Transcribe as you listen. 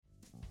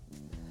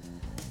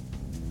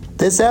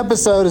This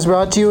episode is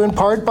brought to you in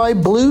part by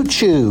Blue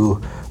Chew.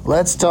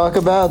 Let's talk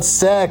about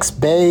sex,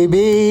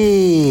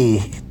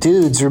 baby.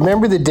 Dudes,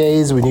 remember the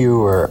days when you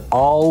were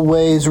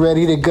always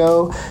ready to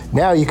go?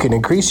 Now you can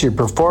increase your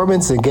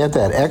performance and get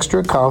that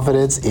extra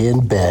confidence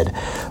in bed.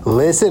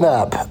 Listen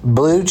up,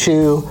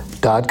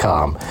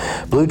 BlueChew.com.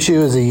 Blue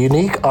Chew is a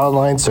unique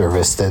online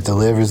service that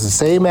delivers the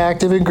same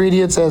active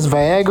ingredients as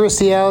Viagra,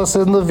 Cialis,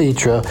 and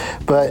Levitra,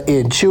 but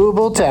in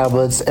chewable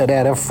tablets and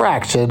at a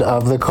fraction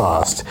of the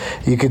cost.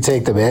 You can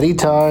take them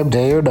anytime,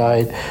 day or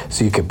night,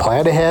 so you can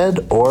plan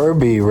ahead or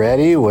be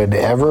ready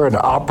whenever an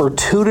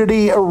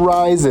opportunity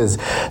arises.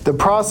 The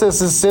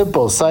process is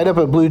simple. Sign up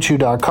at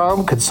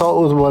BlueChew.com,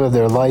 consult with one of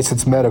their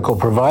licensed medical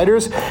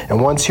providers, and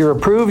once you're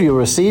approved, you'll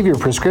receive your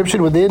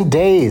prescription within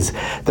days.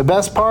 The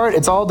best part,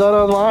 it's all done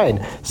online,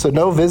 so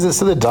no visits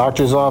to the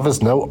doctor's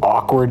office, no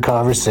awkward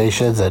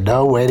conversations, and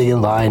no waiting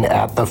in line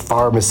at the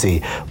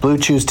pharmacy. Blue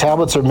Chew's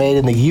tablets are made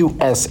in the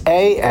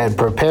USA and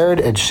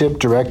prepared and shipped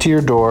direct to your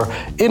door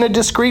in a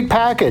discreet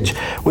package.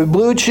 With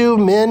Blue Chew,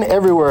 men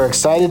everywhere are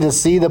excited to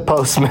see the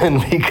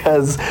postman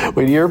because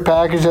when your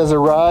package has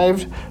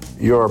arrived,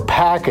 your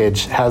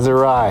package has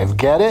arrived.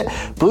 Get it?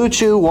 Blue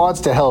Chew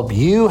wants to help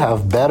you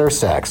have better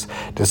sex.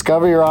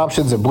 Discover your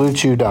options at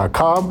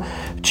BlueChew.com.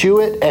 Chew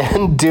it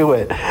and do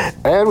it.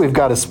 And we've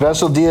got a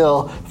special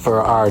deal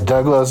for our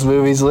Douglas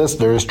Movies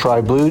listeners.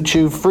 Try Blue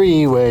Chew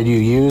free when you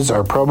use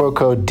our promo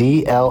code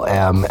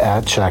DLM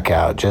at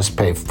checkout. Just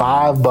pay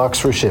 $5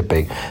 for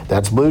shipping.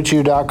 That's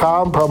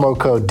BlueChew.com, promo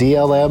code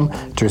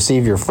DLM to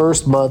receive your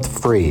first month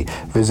free.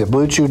 Visit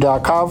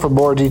BlueChew.com for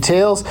more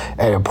details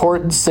and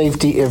important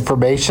safety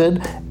information.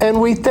 And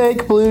we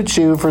thank Blue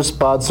Chew for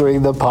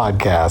sponsoring the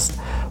podcast.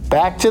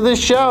 Back to the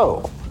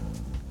show.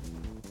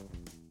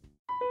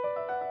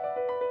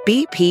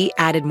 BP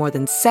added more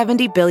than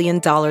 $70 billion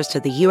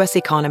to the U.S.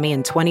 economy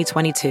in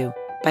 2022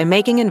 by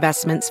making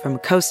investments from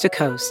coast to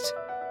coast.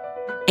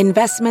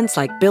 Investments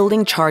like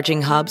building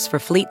charging hubs for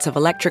fleets of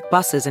electric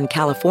buses in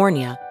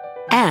California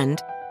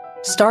and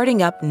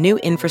starting up new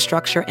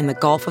infrastructure in the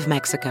Gulf of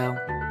Mexico.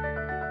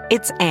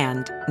 It's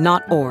and,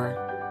 not or.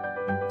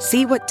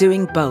 See what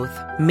doing both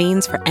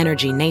means for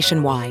energy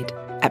nationwide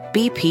at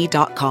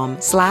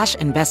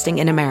bp.com/investing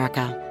in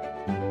America.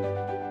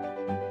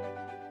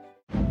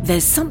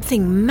 There's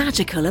something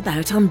magical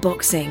about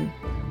unboxing.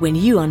 When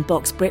you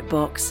unbox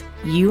BritBox,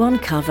 you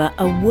uncover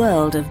a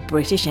world of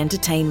British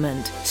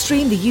entertainment.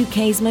 Stream the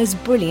UK's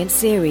most brilliant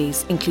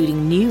series,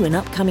 including new and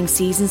upcoming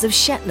seasons of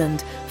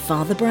Shetland,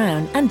 Father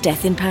Brown and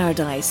Death in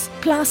Paradise.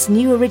 Plus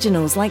new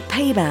originals like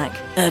Payback,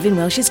 Irving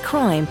Welsh's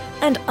Crime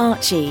and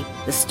Archie,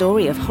 the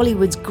story of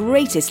Hollywood's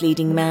greatest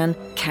leading man,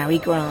 Cary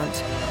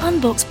Grant.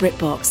 Unbox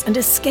BritBox and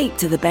escape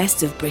to the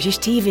best of British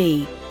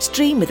TV.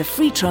 Stream with a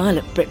free trial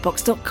at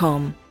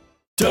BritBox.com.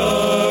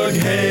 Doug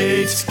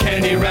hates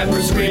candy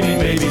wrappers, screaming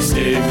baby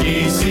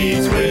sticky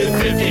seeds with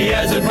 50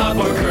 acid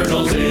popcorn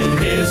kernels in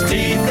his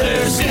teeth.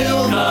 There's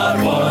still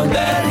not one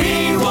that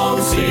he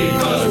won't see,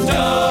 'cause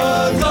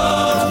Doug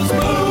loves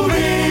movies.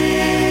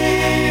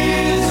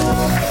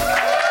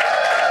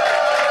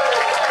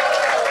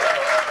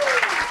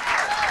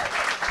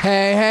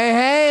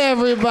 Hey,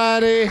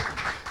 everybody.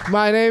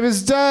 My name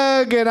is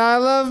Doug, and I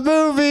love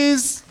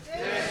movies.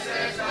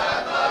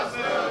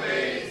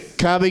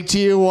 Coming to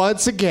you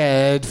once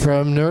again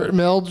from Nerd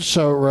Meld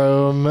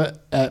Showroom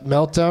at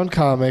Meltdown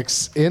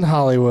Comics in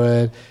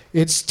Hollywood.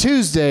 It's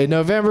Tuesday,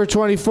 November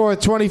 24th,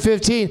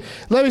 2015.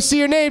 Let me see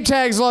your name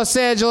tags, Los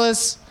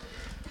Angeles.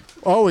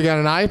 Oh, we got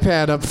an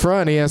iPad up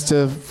front. He has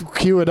to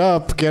cue it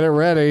up, get it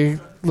ready.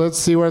 Let's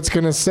see what it's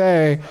going to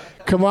say.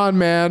 Come on,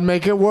 man.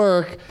 Make it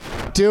work.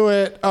 Do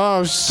it.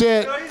 Oh,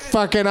 shit.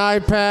 Fucking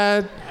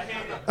iPad.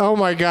 Oh,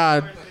 my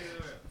God.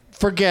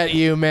 Forget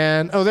you,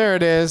 man. Oh, there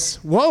it is.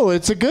 Whoa,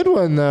 it's a good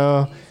one,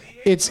 though.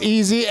 It's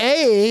Easy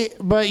A,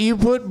 but you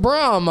put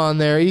Brom on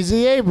there.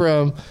 Easy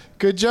Abram.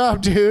 Good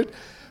job, dude.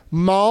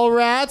 Mall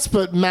Rats,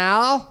 but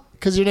Mal,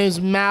 because your name's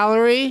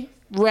Mallory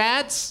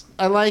Rats.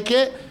 I like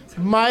it.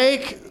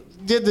 Mike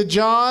did the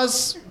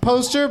Jaws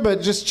poster,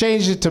 but just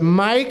changed it to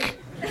Mike.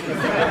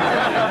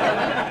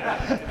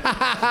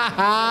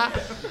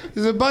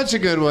 There's a bunch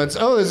of good ones.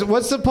 Oh,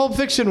 what's the Pulp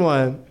Fiction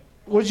one?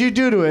 What'd you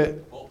do to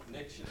it?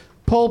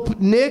 Pulp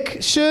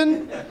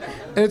Niction,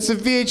 and it's a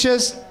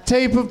VHS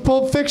tape of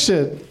Pulp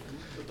Fiction.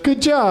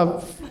 Good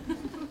job.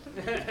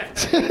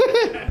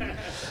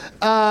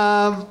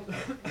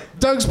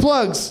 Doug's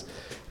Plugs.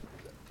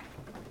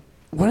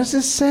 What does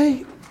this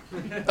say?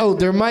 Oh,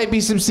 there might be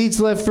some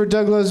seats left for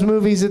Doug Loves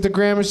Movies at the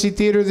Gramercy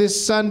Theater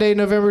this Sunday,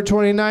 November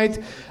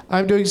 29th.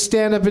 I'm doing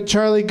stand-up at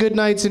Charlie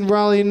Goodnight's in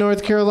Raleigh,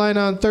 North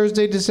Carolina on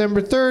Thursday,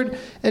 December 3rd.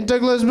 And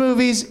Doug Loves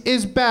Movies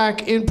is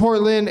back in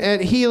Portland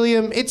at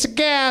Helium. It's a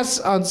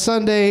gas on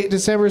Sunday,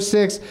 December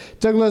 6th.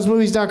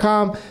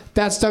 DougLovesMovies.com.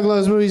 That's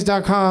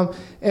DougLovesMovies.com.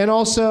 And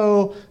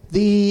also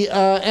the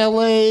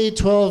LA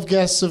 12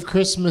 Guests of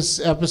Christmas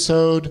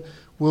episode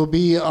will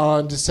be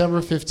on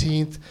December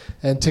 15th,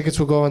 and tickets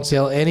will go on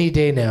sale any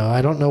day now.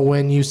 I don't know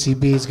when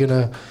UCB is going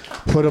to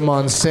put them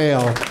on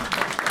sale.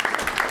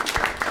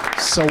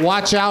 So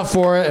watch out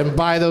for it and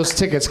buy those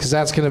tickets because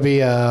that's going to be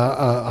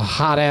a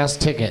hot-ass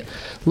ticket.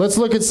 Let's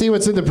look and see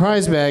what's in the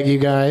prize bag, you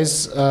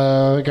guys.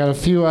 I got a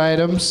few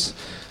items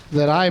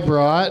that I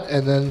brought,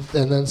 and then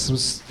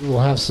we'll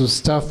have some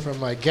stuff from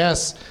my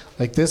guests.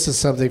 Like this is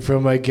something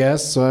from my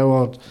guests, so I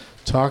won't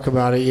talk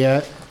about it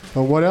yet.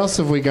 But what else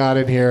have we got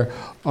in here?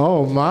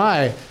 Oh,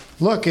 my.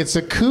 Look, it's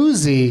a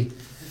koozie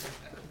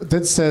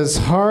that says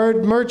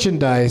hard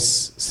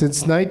merchandise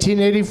since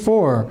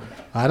 1984.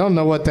 I don't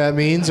know what that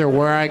means or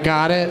where I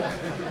got it,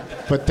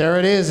 but there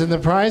it is in the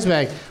prize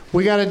bag.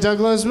 We got a Doug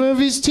Loves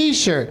Movies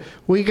t-shirt.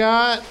 We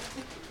got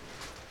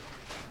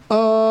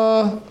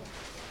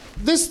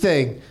this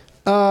thing.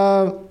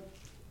 They're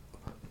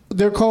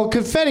called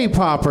confetti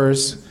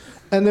poppers,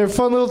 and they're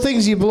fun little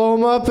things. You blow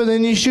them up, and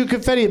then you shoot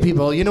confetti at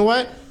people. You know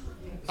what?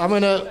 I'm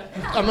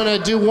gonna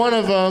do one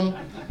of them.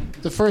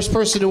 The first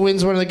person who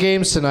wins one of the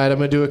games tonight, I'm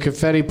gonna do a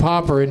confetti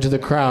popper into the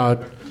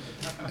crowd.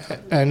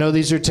 I know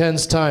these are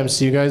tense times,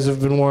 so you guys have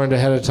been warned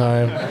ahead of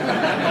time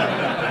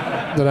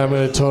that I'm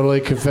going to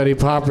totally confetti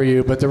popper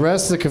you. But the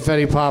rest of the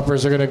confetti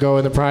poppers are going to go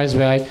in the prize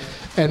bag.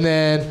 And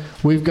then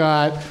we've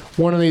got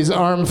one of these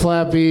arm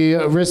flappy,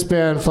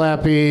 wristband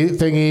flappy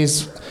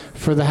thingies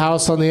for the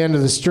house on the end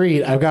of the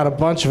street. I've got a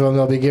bunch of them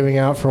they'll be giving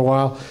out for a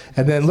while.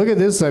 And then look at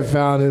this I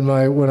found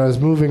when I was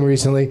moving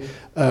recently,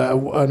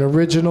 an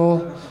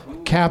original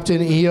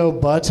Captain EO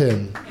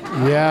button.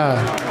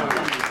 Yeah.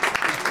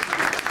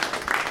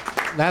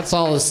 That's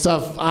all the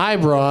stuff I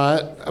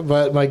brought,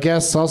 but my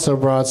guests also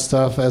brought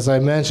stuff, as I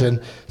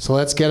mentioned. So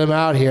let's get them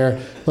out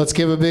here. Let's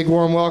give a big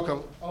warm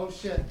welcome. Oh,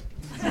 shit.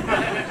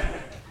 I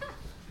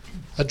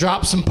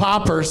dropped some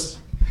poppers.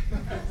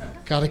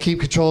 Got to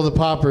keep control of the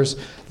poppers.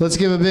 Let's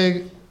give a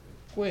big...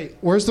 Wait,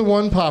 where's the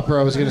one popper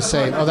I was going to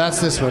say? Oh, that's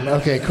this one.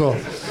 Okay, cool.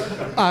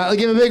 I'll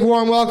give a big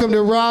warm welcome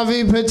to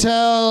Ravi,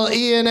 Patel,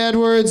 Ian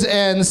Edwards,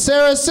 and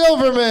Sarah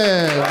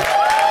Silverman.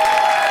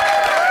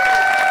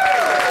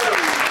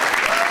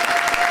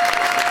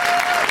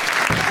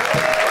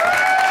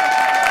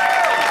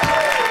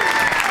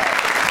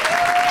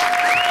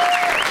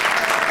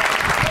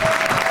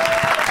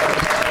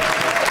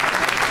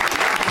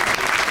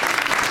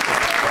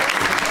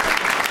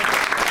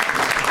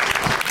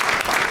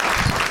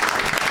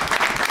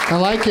 I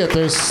like it.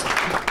 There's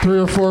 3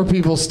 or 4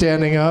 people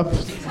standing up.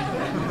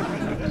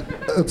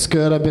 That's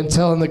good. I've been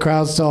telling the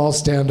crowds to all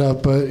stand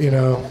up, but,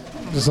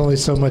 there's only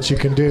so much you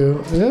can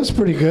do. That's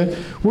pretty good.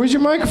 Where's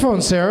your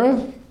microphone, Sarah?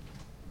 I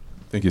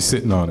think you're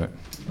sitting on it.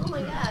 Oh,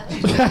 my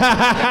gosh.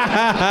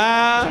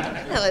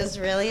 That was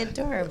really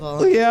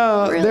adorable.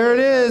 Yeah, really there it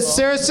is. adorable.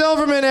 Sarah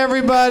Silverman,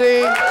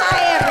 everybody.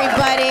 Hi,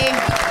 everybody.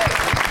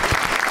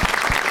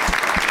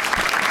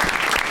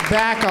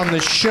 Back on the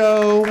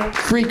show,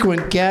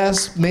 frequent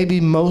guest,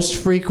 maybe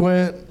most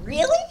frequent.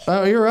 Really?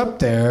 Oh, you're up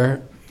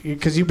there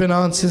because you've been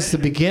on since the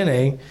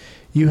beginning.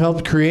 You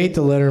helped create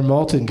the Leonard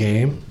Maltin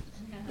game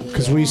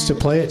because we used to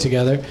play it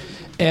together.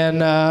 And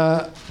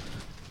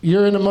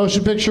you're in a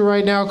motion picture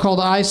right now called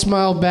I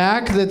Smile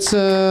Back. That's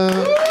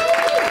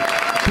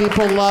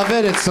people love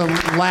it. It's a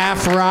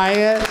laugh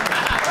riot.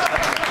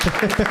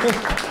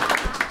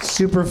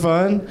 Super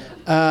fun.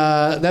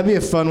 That'd be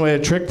a fun way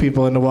to trick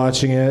people into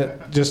watching it,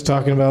 just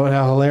talking about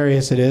how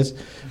hilarious it is.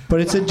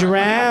 But it's a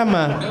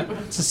drama.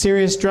 It's a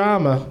serious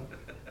drama,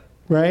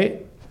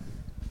 right?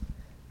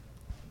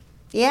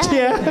 Yeah.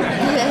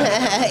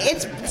 Yeah.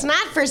 It's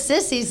not for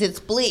sissies. It's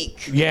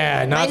bleak.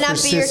 Yeah, not Might not for be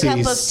sissies. your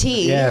cup of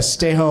tea. Yeah,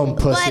 stay home,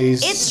 pussies.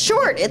 But it's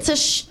short. It's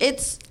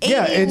it's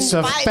a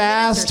 85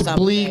 fast, minutes or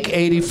bleak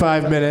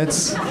 85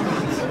 minutes.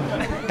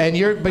 And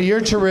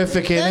you're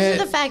terrific in Those it.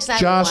 are the facts I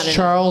Josh wanted.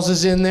 Charles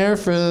is in there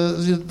for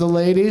the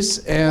ladies.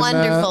 And,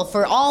 Wonderful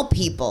for all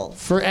people.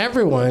 For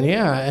everyone,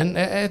 yeah. And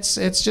it's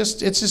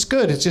just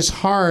good. It's just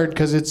hard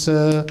because it's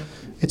a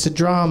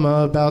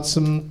drama about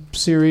some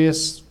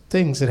serious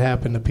things that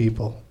happen to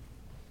people.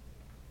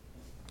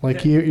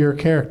 Like your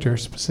character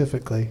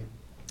specifically.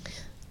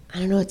 I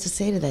don't know what to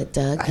say to that,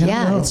 Doug. I don't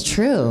know. It's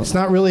true. It's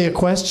not really a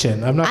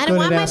question. I'm not good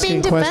Why at am I asking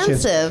being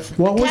questions. defensive?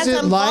 What was because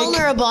it I'm like?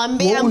 vulnerable. I'm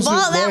being What was it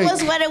That like?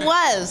 was what it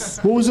was.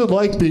 What was it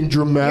like being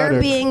dramatic?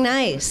 You're being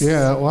nice.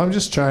 Yeah, well, I'm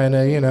just trying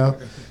to,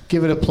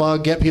 give it a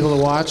plug, get people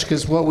to watch,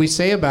 because what we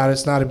say about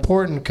it's not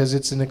important because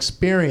it's an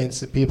experience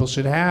that people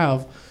should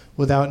have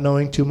without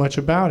knowing too much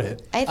about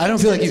it. I I don't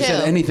feel like so you've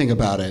said too. anything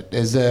about it.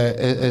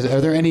 Are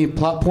there any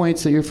plot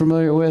points that you're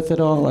familiar with at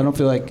all? I don't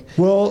feel like.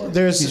 Well,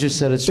 there's You just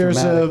said it's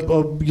there's dramatic.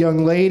 a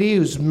young lady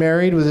who's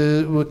married with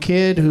a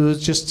kid who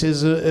just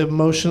is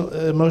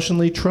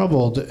emotionally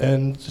troubled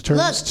and turns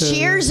Look, to...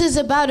 Cheers is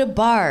about a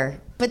bar.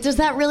 But does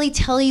that really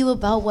tell you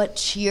about what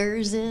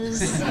Cheers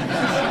is?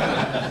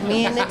 I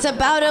mean, it's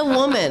about a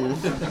woman.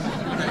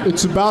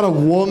 It's about a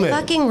woman.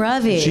 Fucking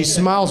Ravi. She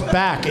smiles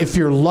back if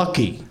you're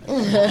lucky.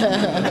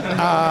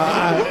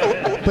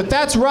 But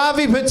that's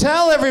Ravi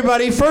Patel,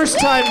 everybody. First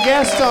time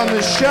guest on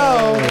the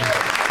show.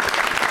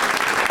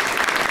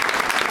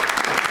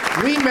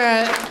 We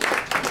met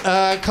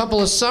a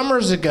couple of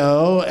summers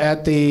ago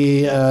at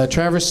the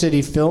Traverse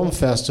City Film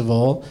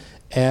Festival.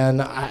 And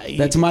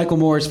That's Michael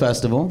Moore's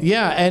festival.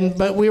 Yeah,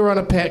 but we were on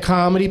a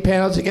comedy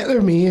panel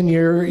together, me and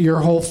your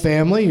whole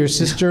family, your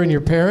sister and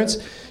your parents,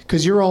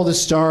 because you're all the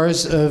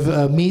stars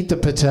of Meet the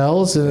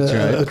Patels,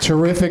 a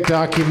terrific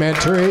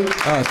documentary.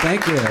 Oh,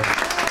 thank you.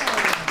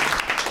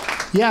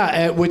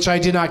 Yeah, which I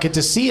did not get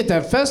to see at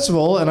that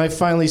festival, and I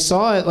finally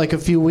saw it like a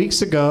few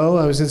weeks ago.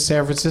 I was in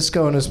San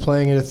Francisco and was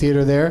playing at a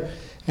theater there,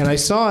 and I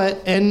saw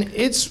it, and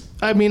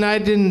I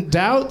didn't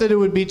doubt that it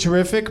would be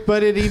terrific,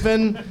 but it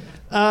even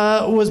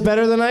was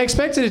better than I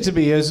expected it to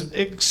be. It was an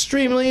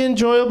extremely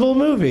enjoyable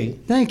movie.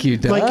 Thank you,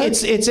 Doug. Like,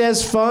 it's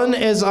as fun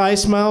as I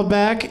Smiled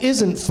Back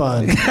isn't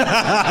fun.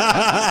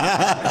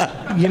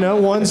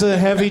 One's a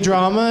heavy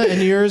drama,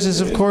 and yours is,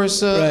 of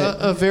course,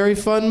 a very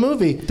fun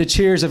movie. The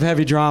Cheers of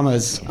heavy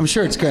dramas. I'm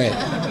sure it's great.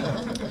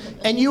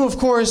 And you, of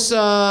course,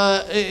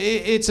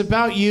 it's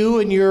about you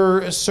and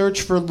your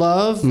search for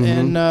love.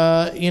 And,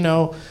 I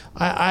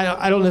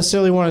don't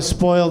necessarily want to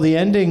spoil the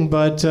ending,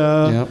 but...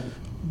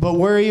 But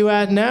where are you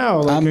at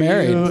now? Like, I'm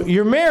married.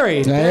 You're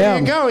married. There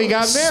you go. He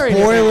got married.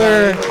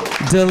 Spoiler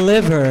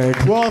delivered.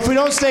 Well, if we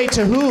don't say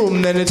to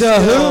whom, then it's To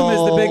whom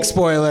is the big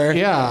spoiler.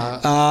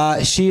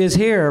 Yeah. She is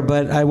here,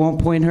 but I won't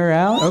point her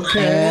out.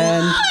 Okay.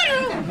 And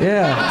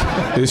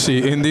yeah. Is she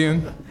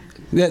Indian?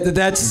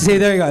 See,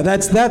 there you go.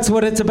 That's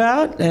what it's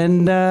about.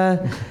 And I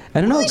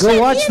don't know.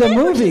 Go watch the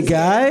movie,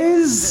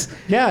 guys.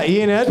 Yeah,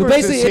 Ian Edwards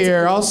is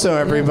here also,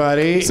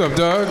 everybody. What's up,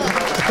 Doug?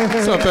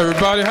 What's up,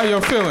 everybody? How y'all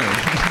feeling?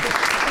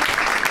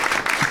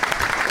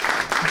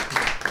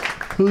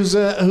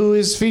 Who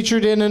is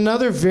featured in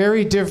another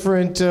very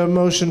different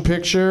motion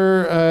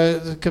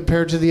picture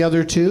compared to the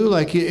other two.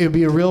 Like, it'd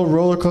be a real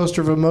roller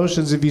coaster of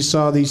emotions if you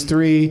saw these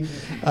three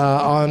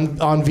on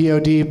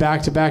VOD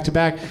back to back to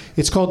back.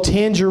 It's called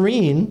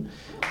Tangerine,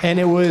 and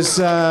it was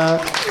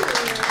filmed.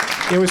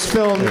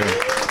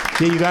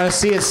 Yeah, you got to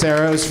see it,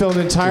 Sarah. It was filmed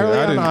entirely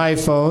on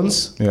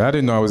iPhones. Yeah, I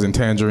didn't know I was in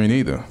Tangerine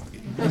either.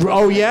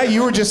 Oh yeah,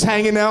 you were just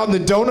hanging out in the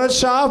donut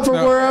shop or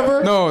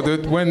wherever? No,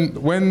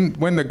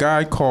 when the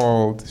guy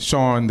called,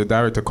 Sean, the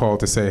director, called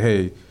to say,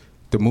 hey,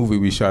 the movie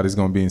we shot is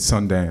going to be in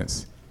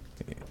Sundance,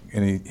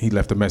 and he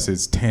left a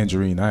message,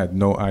 Tangerine. I had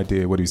no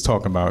idea what he was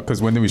talking about,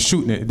 because when they were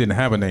shooting it, it didn't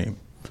have a name.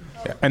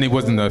 And it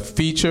wasn't a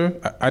feature.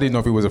 I didn't know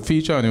if it was a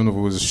feature. I didn't know if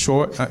it was a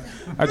short.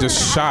 I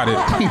just shot it.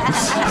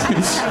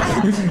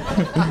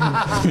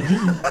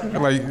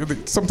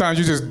 Like, sometimes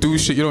you just do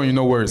shit. You don't even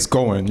know where it's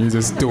going. You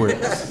just do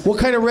it. What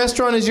kind of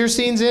restaurant is your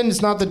scenes in?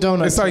 It's not the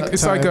donut. It's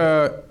like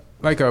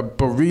a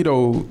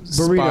burrito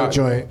spot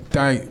joint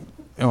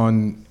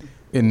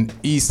in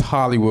East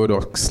Hollywood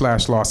or /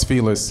 Los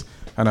Feliz.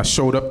 And I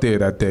showed up there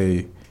that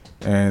day,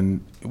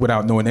 and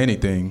without knowing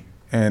anything,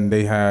 and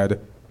they had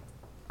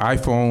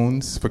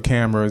iPhones for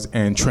cameras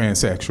and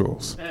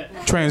transsexuals,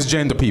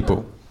 transgender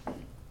people,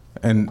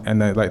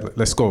 and they're like,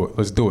 let's go,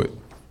 let's do it.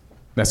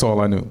 That's all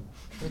I knew.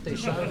 They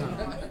shot it on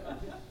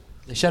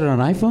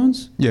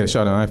iPhones? Yeah,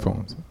 shot on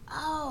iPhones.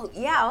 Oh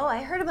yeah. Oh,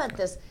 I heard about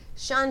this.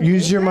 Sean.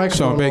 Use Baker? your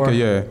microphone. Sean Baker,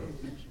 yeah.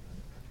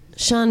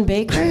 Sean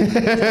Baker.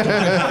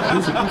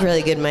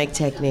 Really good mic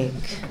technique.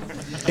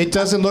 It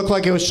doesn't look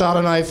like it was shot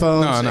on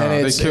iPhones. No,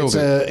 and they killed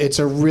it. It's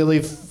a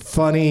really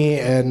funny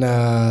and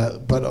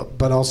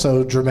but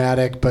also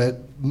dramatic, but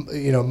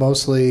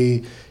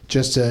mostly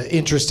just an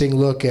interesting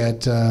look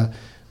at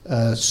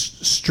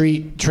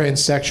street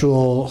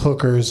transsexual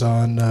hookers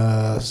on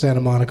Santa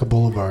Monica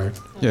Boulevard.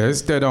 Yeah,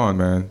 it's dead on,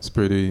 man. It's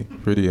pretty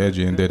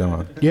edgy and dead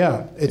on.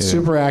 Yeah, it's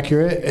super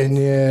accurate, and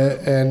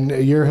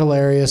you're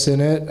hilarious in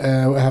it.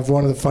 Have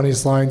one of the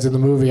funniest lines in the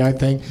movie, I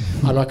think.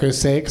 I'm not going to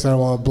say it because I don't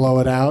want to blow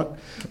it out.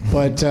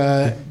 But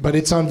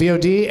it's on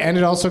VOD, and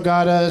it also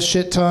got a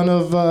shit ton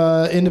of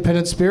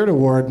Independent Spirit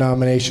Award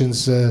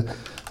nominations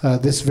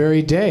this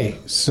very day.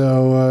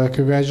 So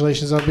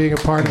congratulations on being a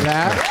part of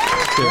that.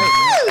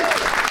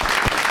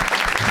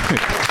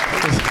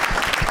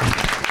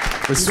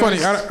 It's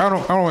funny. I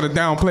don't want to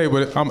downplay,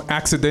 but I'm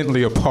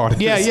accidentally a part of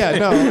this.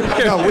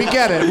 No, we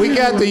get it. We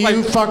get that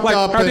you fucked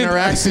up and are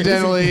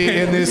accidentally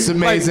in this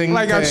amazing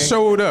thing. I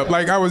showed up.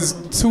 Like, I was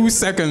 2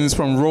 seconds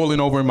from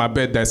rolling over in my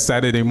bed that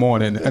Saturday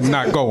morning and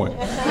not going.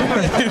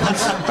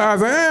 I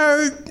was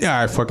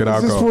like, fuck it,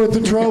 I'll go. Is this worth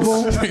the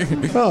trouble?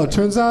 Oh, it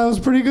turns out it was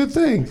a pretty good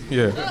thing.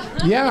 Yeah.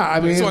 Yeah,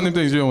 I mean, it's one of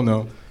them things you don't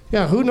know.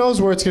 Yeah, who knows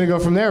where it's going to go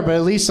from there? But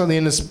at least on the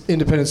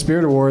Independent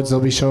Spirit Awards, they'll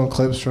be showing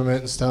clips from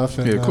it and stuff.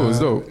 And, yeah, cool. It's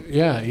dope.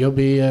 Yeah, you'll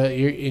be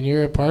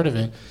you're a part of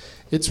it.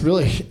 It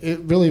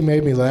really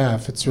made me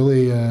laugh. It's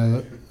really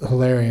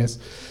hilarious.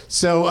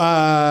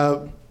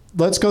 So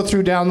let's go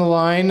through down the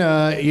line.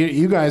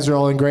 You guys are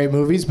all in great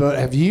movies, but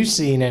have you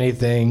seen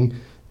anything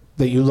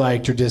that you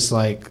liked or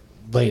disliked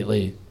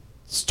lately?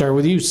 Start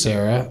with you,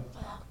 Sarah.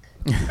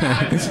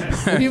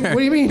 What do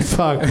you mean,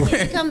 fuck?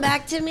 Can you come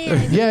back to me?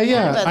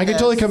 Yeah. I can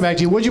totally come back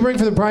to you. What'd you bring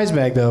for the prize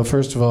bag, though,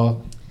 first of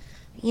all?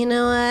 You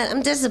know what?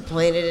 I'm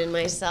disappointed in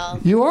myself.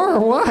 You are?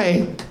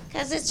 Why?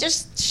 Because it's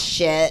just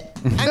shit.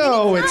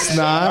 No, it's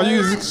not.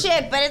 It's not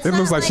shit, but it's It not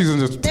looks like she's going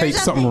to just take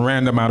something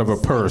random out of her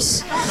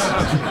purse.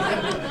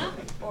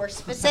 Or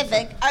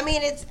specific. I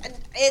mean,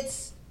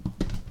 it's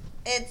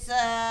It's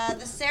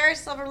the Sarah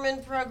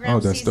Silverman program,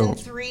 that's season dope.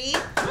 3.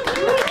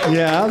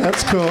 Yeah,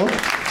 that's cool.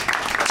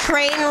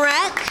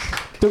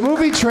 Trainwreck. The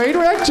movie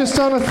Trainwreck just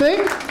on a thing?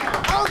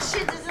 Oh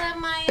shit! Is that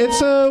my?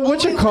 It's a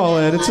what you call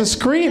it? It's a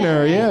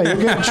screener. Yeah,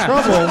 you'll get in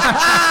trouble.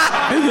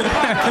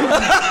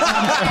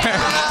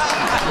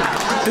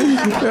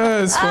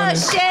 That's funny. Oh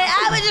shit!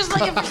 I was just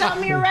looking for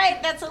something. You're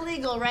right. That's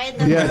illegal, right?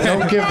 Yeah,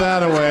 don't give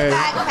that away.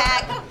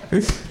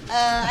 Backpack.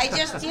 I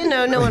just,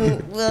 no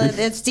one. Well,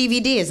 it's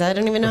DVDs. I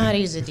don't even know how to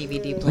use a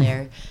DVD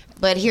player.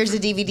 But here's a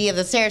DVD of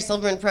the Sarah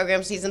Silverman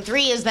program, season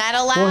 3. Is that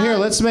allowed? Well, here,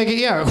 let's make it.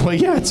 Yeah, well,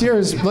 yeah, it's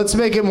yours. Let's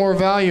make it more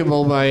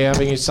valuable by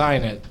having you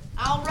sign it.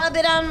 I'll rub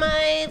it on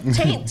my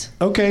taint.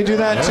 Okay, do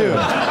that too.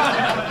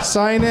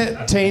 Sign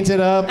it, taint it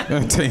up.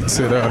 Taints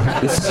it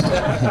up.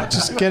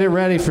 Just get it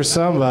ready for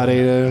somebody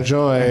to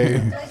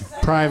enjoy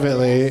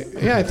privately.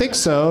 Yeah, I think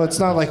so. It's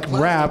not like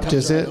wrapped,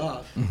 is it?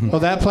 Oh,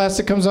 that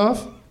plastic comes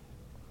off?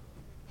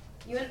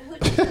 Who did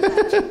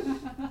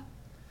that?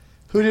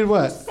 Who did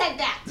what? Said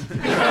that.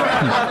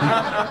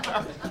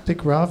 I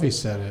think Ravi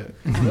said it.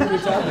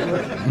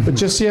 But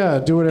just, yeah,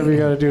 do whatever you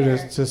gotta do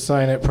to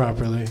sign it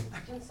properly.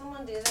 Can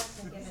someone do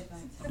this and give it back?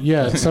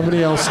 Yeah,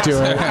 somebody else do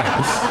it.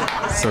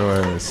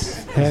 So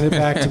Hand it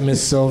back to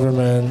Miss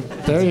Silverman.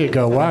 There you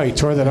go. Wow, you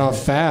tore that off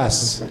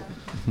fast.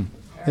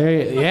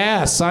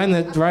 Yeah, sign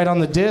that right on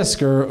the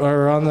disc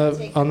or on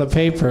the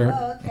paper.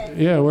 Oh, okay.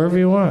 Yeah, wherever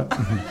you want.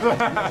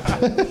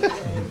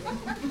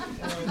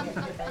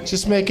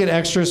 Just make it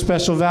extra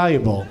special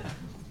valuable.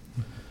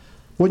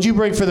 What'd you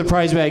bring for the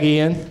prize bag,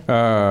 Ian?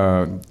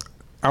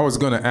 I was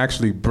gonna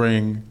actually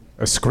bring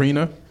a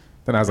screener.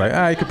 Then I was like,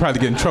 you could probably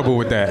get in trouble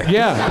with that.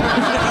 Yeah.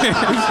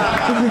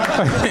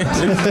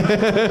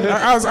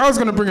 I was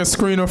gonna bring a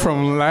screener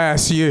from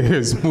last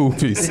year's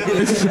movies,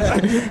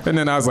 and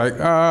then I was like,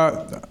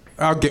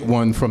 I'll get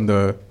one from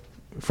the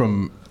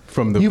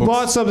You books.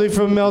 bought something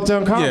from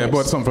Meltdown Comics. Yeah, I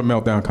bought something from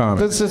Meltdown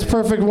Comics. That's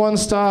perfect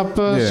one-stop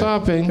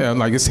shopping. Yeah, I'm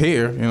like, it's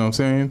here. You know what I'm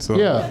saying? So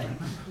Yeah.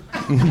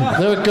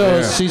 There it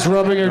goes. Yeah. She's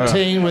rubbing her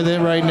taint with it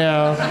right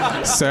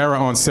now. Sarah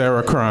on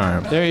Sarah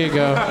crime. There you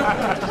go.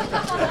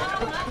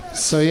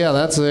 So yeah,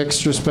 that's an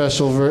extra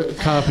special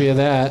copy of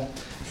that.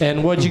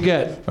 And what'd you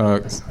get?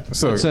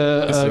 It's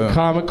a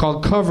comic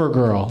called Cover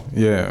Girl.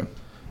 Yeah.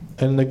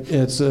 And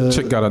it's a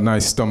chick got a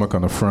nice stomach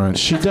on the front.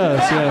 She does,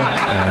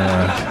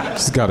 yeah.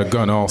 She's got a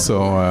gun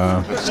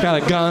also. She's got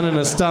a gun and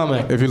a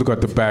stomach. If you look at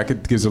the back,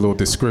 it gives a little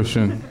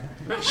description.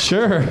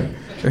 Sure.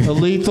 A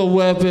lethal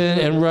weapon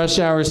and rush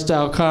hour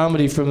style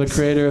comedy from the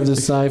creator of the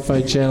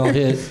Sci-Fi Channel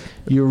hit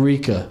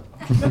Eureka.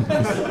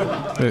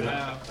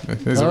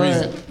 There's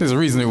a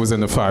reason it was in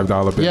the $5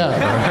 bill.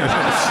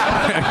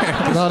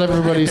 Yeah. Not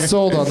everybody's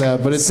sold on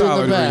that, but it's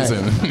solid in the bag.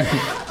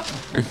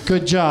 reason.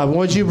 Good job.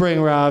 What'd you bring,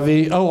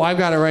 Ravi? Oh, I've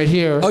got it right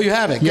here. Oh, you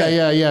have it?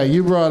 Yeah.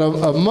 You brought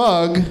a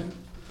mug.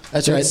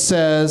 That's that right.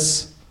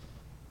 says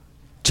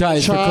Chai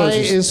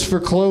is for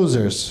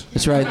closers.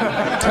 That's right.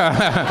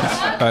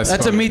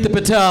 That's a Meet the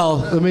Patel.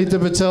 The Meet the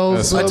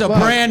Patels. That's a mug.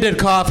 branded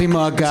coffee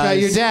mug,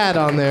 guys. It's got your dad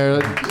on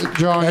there,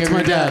 drawing That's of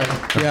your my dad.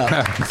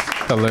 Yeah.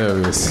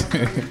 Hilarious.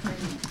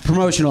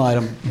 Promotional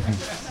item.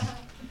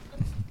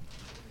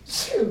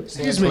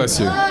 Excuse me. Bless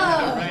you.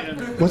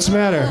 What's the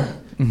matter?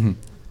 Mm-hmm.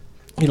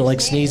 You don't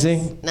like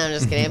sneezing? No, I'm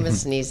just kidding. I've been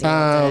sneezing.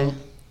 all day.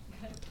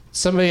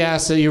 Somebody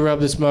asked that you rub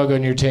this mug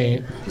on your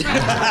taint.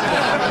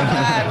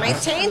 My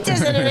taint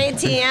is in an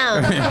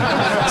ATM.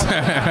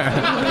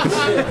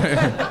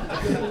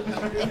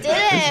 I did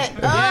it.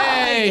 Oh,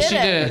 Yay, I she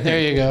did it. There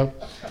you go.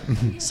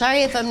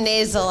 Sorry if I'm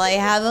nasal. I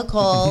have a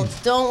cold.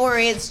 Don't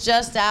worry. It's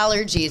just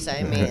allergies,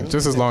 I mean.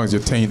 Just as long as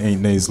your taint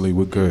ain't nasally,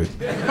 we're good.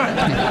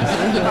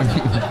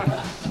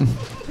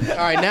 All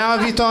right, now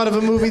have you thought of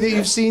a movie that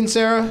you've seen,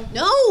 Sarah?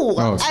 No,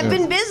 Oh, I've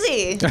been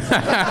busy. This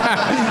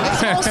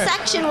whole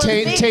section was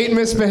busy. Taint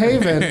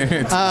misbehaving.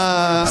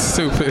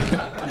 Stupid.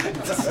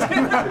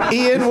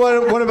 Ian,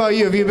 what about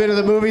you? Have you been to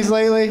the movies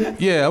lately?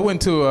 Yeah, I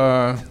went to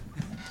I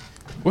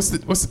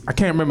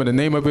can't remember the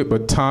name of it,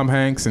 but Tom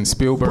Hanks and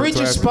Spielberg. Bridge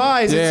of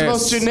Spies. It's the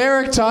most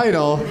generic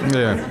title.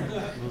 Yeah,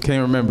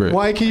 can't remember it.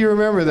 Why can you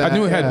remember that? I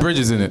knew it had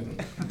bridges in it.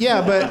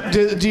 Yeah, but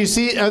do you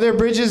see? Are there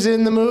bridges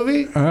in the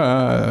movie?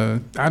 I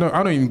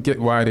don't even get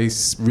why they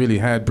really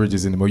had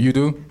bridges in them. Or you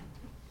do?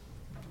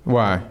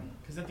 Why?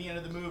 Because at the end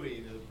of the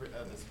movie,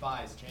 the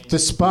spies change. The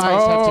spies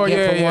have to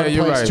get from one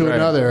place to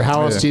another.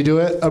 How else do you do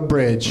it? A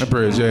bridge. A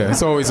bridge, yeah.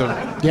 It's always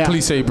a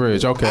cliche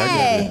bridge. Okay, I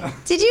Hey, get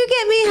it. did you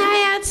get me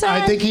high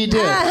outside? I think he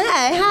did.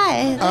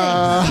 Hi.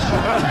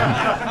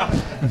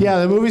 Yeah,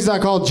 the movie's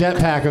not called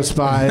Jetpack of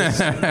Spies.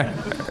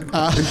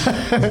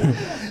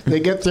 They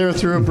get there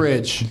through a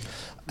bridge.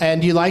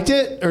 And you liked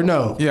it or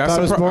no? Yeah, Thought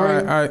it was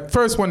boring?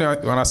 first when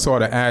I saw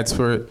the ads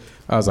for it,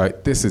 I was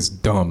like, this is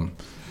dumb.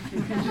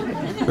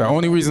 The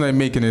only reason they're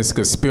making this is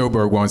because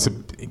Spielberg wants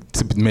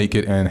to make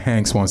it and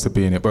Hanks wants to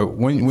be in it. But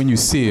when you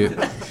see it,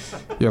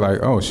 you're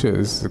like, oh shit,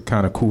 this is a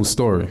kind of cool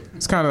story.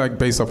 It's kind of like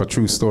based off a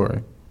true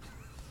story.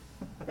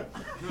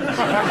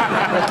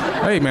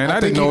 Hey man, I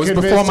didn't know it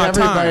was before my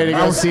time. To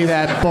go see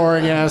that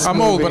boring ass I'm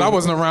movie. old, but I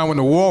wasn't around when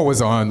the war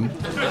was on.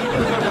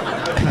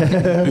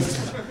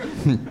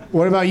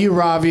 What about you,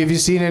 Ravi? Have you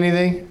seen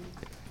anything?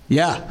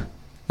 Yeah.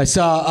 I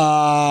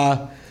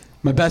saw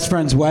My Best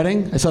Friend's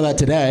Wedding. I saw that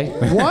today.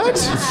 What?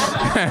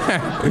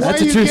 Why are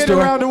you getting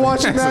around to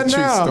watching that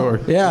now?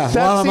 Story. Yeah, That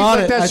while I'm seems on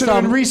like it, that I should saw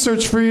have been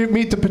research for you,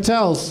 Meet the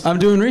Patels. I'm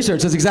doing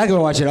research. That's exactly what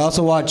I watched. I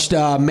also watched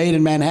Made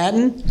in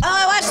Manhattan. Oh,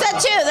 I watched that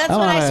too. That's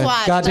what I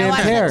watched. Goddamn I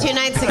watched care. it 2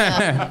 nights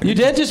ago. You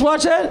did just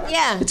watch that?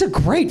 Yeah. It's a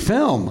great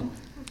film.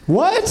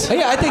 What?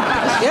 Yeah, I think.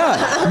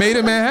 Yeah. Made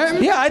in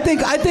Manhattan? Yeah, I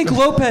think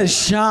Lopez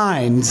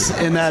shines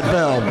in that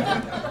film.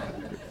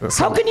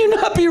 How can you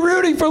not be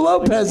rooting for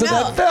Lopez in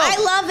No, that film? I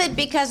love it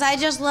because I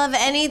just love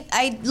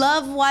I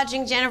love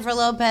watching Jennifer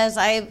Lopez.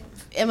 I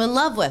am in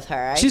love with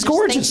her. She's just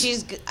gorgeous.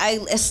 Think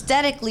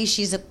aesthetically,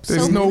 she's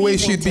There's no way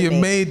she'd be a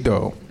maid,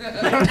 though.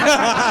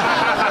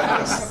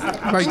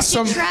 Like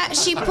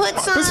she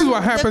puts on This is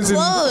what happens the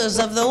clothes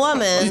of the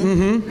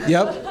woman.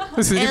 Yep.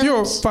 Listen, if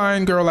you're a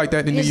fine girl like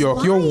that in New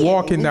York, you're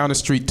walking down the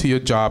street to your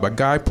job. A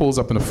guy pulls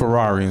up in a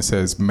Ferrari and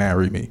says,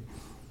 "Marry me,"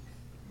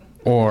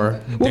 or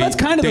that's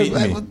kind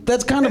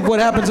of what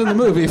happens in the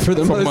movie for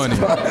the most money.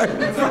 part.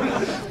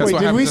 Wait,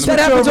 did we switch That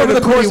happens over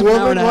the course of an hour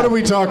woman? and a What half. are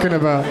we talking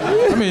about?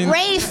 I mean,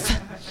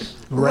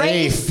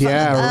 Rafe,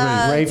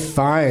 yeah, Rafe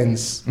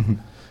Fiennes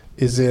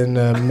is in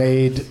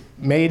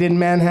Made in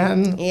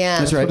Manhattan. Yeah,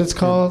 That's what it's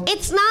called.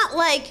 It's not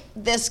like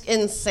this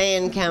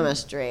insane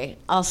chemistry.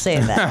 I'll say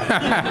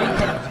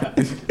that.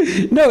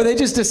 No, they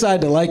just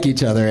decide to like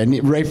each other,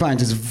 and Ray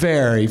Fiennes is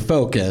very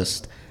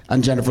focused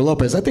on Jennifer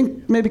Lopez. I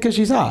think maybe because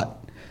she's hot.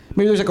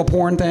 Maybe there's like a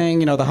porn thing,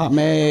 the hot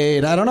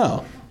maid. I don't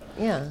know.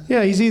 Yeah.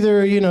 Yeah, he's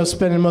either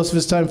spending most of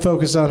his time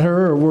focused on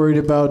her or worried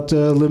about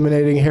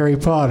eliminating Harry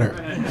Potter.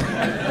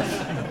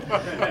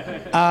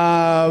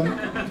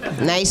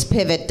 Nice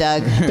pivot,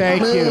 Doug.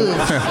 Thank you.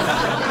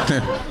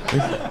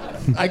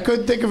 I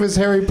couldn't think of his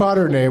Harry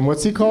Potter name.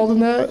 What's he called in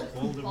that?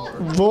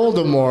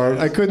 Voldemort.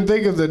 I couldn't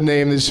think of the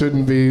name that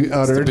shouldn't be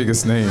uttered. It's the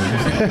biggest name.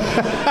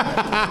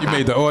 You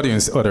made the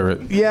audience utter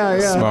it. Yeah.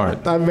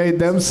 Smart. I made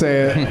them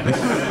say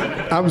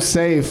it. I'm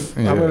safe.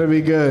 Yeah. I'm going to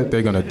be good.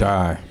 They're going to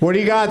die. What do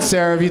you got,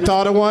 Sarah? Have you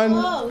thought of one?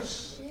 Oh,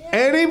 shit.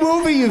 Any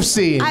movie you've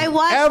seen? I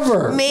watched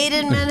ever. Made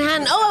in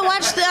Manhattan. Oh, I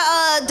watched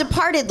The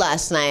Departed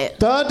last night.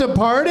 The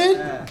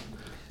Departed?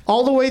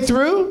 All the way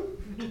through?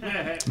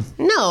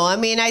 No, I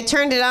mean, I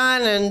turned it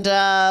on, and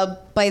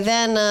by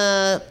then,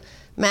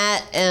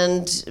 Matt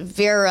and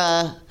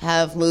Vera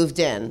have moved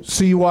in.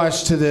 So you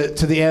watched to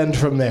the end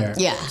from there?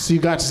 Yeah. So you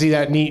got to see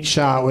that neat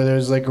shot where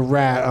there's like a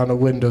rat on a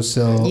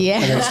windowsill.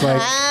 Yeah. And it's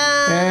like,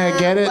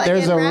 get it?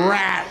 There's a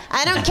rat.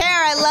 I don't care.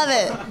 I love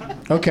it.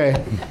 Okay.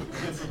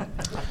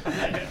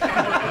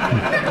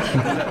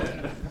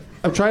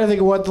 I'm trying to think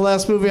of what the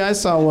last movie I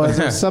saw was.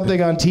 It was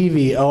something on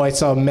TV. Oh, I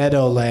saw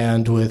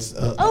Meadowland with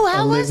how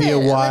was Olivia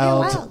it?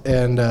 Wilde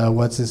and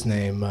what's his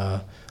name?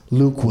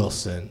 Luke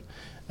Wilson.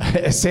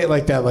 I say it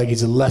like that, like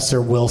he's a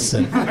lesser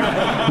Wilson.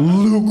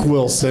 Luke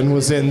Wilson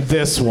was in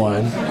this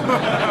one.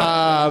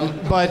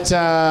 But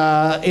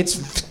it's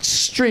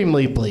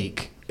extremely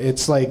bleak.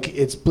 It's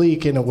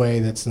bleak in a way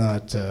that's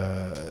not,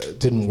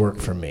 didn't work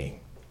for me.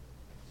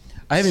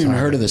 I haven't even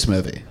heard of this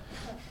movie.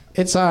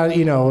 It's on,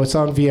 it's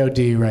on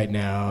VOD right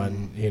now,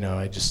 and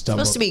I just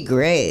stumbled. It's supposed to be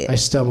great. I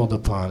stumbled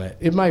upon it.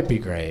 It might be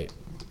great.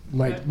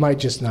 Might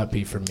just not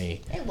be for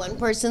me. Hey, one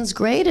person's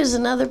great is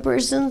another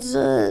person's.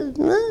 And,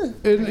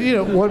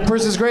 one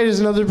person's great is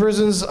another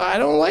person's. I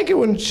don't like it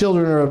when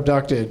children are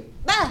abducted.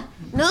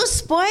 No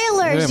spoilers.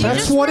 Yeah, you that's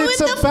just what ruined it's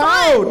the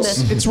about.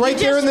 fun. It's right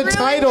You there in just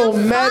the ruined title, the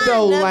fun of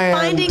Meadowland.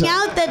 Finding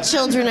out that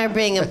children are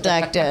being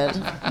abducted.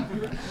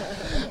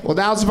 Well,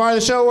 now it's the part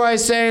of the show where I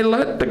say,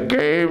 let the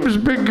games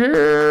begin.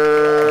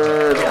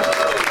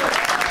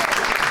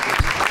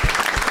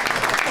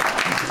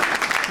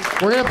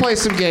 We're going to play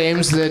some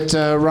games that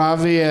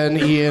Ravi and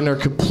Ian are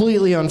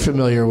completely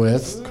unfamiliar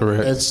with.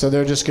 Correct. And so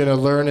they're just going to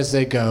learn as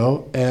they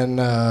go. And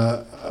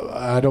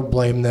I don't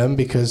blame them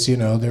because,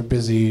 they're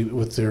busy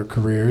with their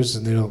careers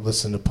and they don't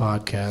listen to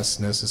podcasts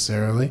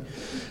necessarily.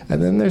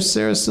 And then there's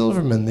Sarah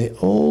Silverman, the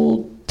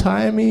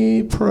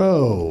old-timey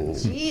pro.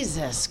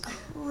 Jesus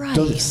Christ.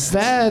 The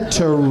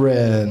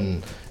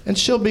veteran. And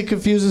she'll be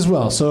confused as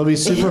well, so it'll be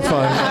super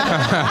fun.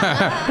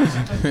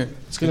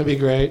 It's going to be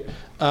great.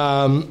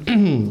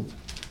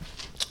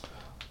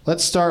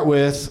 Let's start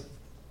with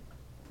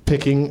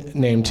picking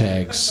name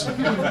tags. So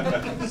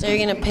you're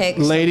going to pick...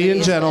 Lady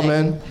and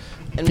gentlemen,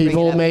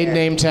 people made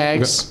name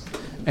tags.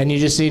 And you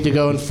just need to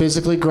go and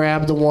physically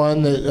grab the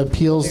one that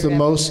appeals the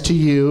most to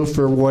you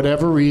for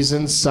whatever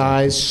reason,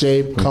 size,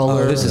 shape,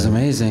 color. Oh, this is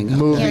amazing.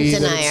 Movie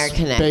Can't deny that our it's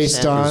connection.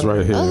 based on. It's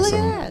right here. Oh, look so.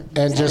 at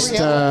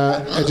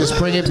that. And just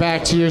bring it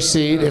back to your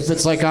seat. If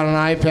it's like on an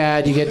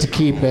iPad, you get to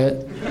keep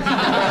it.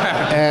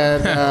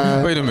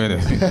 And Wait a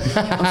minute.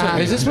 I'm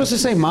sorry, is this supposed to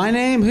say my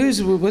name?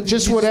 just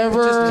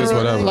whatever. Just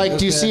whatever. Like,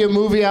 do you see a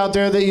movie out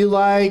there that you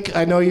like?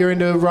 I know you're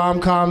into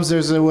rom-coms.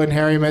 There's a When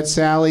Harry Met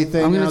Sally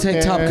thing. I'm going out to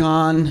take there. Top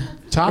Gun.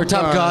 Or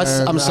Top Gus.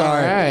 I'm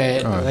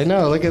sorry. All right. I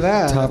know. Look at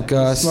that. Top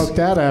Gus. Smoke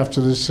that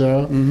after the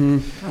show.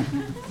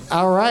 Mm-hmm.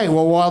 All right.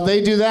 Well, while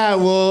they do that,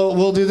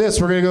 we'll do this.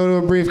 We're going to go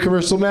to a brief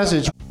commercial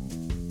message.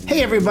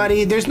 Hey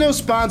everybody, there's no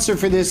sponsor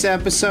for this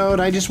episode.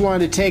 I just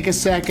wanted to take a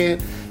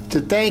second to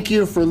thank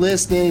you for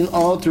listening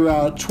all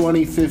throughout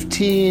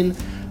 2015.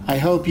 I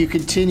hope you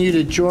continue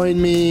to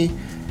join me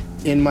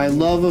in my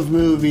love of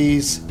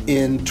movies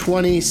in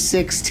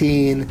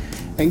 2016.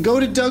 And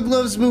go to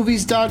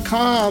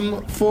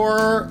DougLovesMovies.com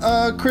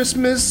for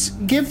Christmas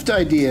gift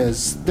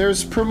ideas.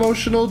 There's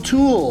Promotional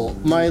Tool,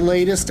 my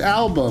latest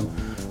album,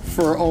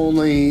 for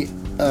only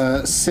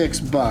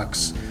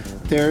 $6.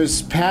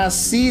 There's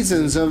past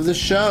seasons of the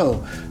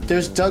show.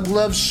 There's Doug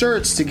Loves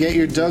shirts to get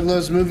your Doug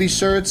Loves Movie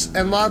shirts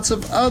and lots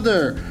of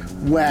other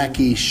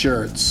wacky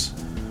shirts.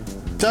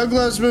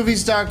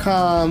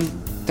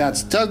 DougLovesMovies.com.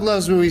 That's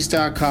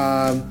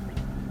DougLovesMovies.com.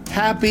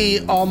 Happy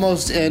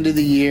almost end of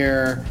the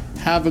year.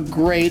 Have a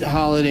great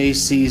holiday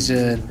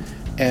season,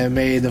 and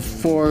may the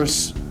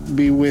force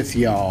be with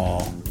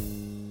y'all.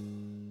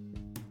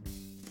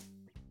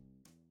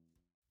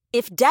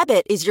 If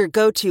debit is your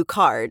go-to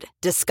card,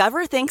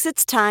 Discover thinks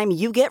it's time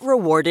you get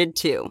rewarded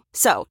too.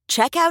 So,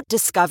 check out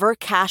Discover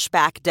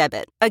Cashback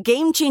Debit, a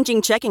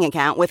game-changing checking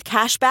account with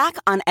cashback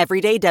on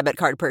everyday debit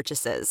card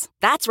purchases.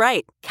 That's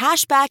right,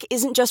 cashback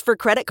isn't just for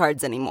credit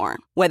cards anymore.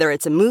 Whether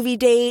it's a movie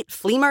date,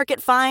 flea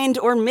market find,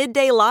 or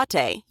midday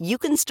latte, you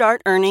can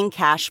start earning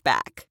cash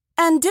back.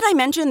 And did I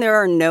mention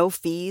there are no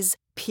fees,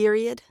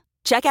 period?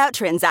 Check out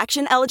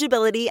transaction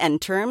eligibility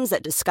and terms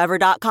at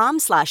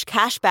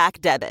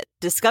discover.com/cashbackdebit.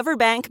 Discover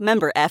Bank,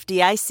 member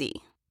FDIC.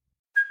 Hey,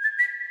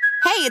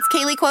 it's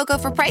Kaylee Cuoco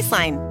for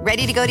Priceline.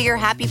 Ready to go to your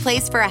happy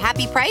place for a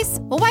happy price?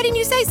 Well, why didn't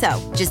you say so?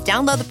 Just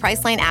download the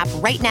Priceline app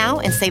right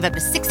now and save up to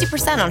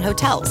 60% on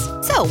hotels.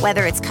 So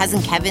whether it's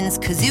Cousin Kevin's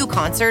Kazoo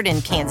Concert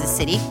in Kansas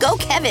City, go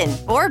Kevin,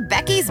 or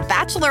Becky's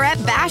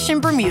Bachelorette Bash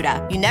in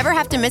Bermuda, you never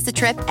have to miss a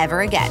trip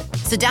ever again.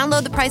 So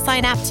download the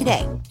Priceline app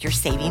today. Your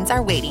savings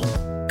are waiting.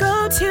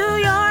 Go to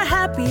your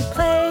happy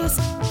place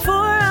for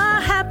a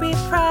happy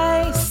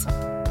price.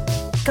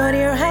 Go to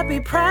your happy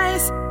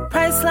price,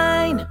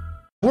 Priceline.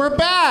 We're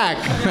back.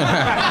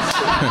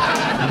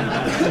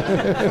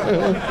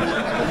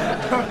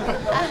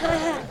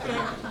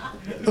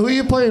 Who are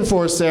you playing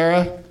for,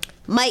 Sarah?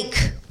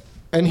 Mike.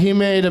 And he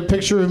made a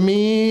picture of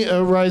me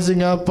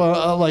rising up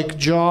like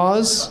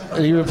Jaws,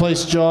 and he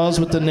replaced Jaws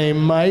with the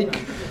name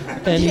Mike.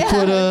 And he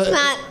put a. It's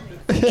not.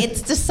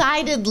 It's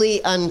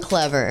decidedly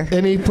unclever.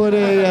 And he put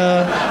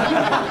a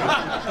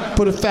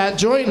fat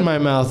joint in my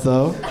mouth,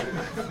 though.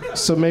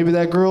 So maybe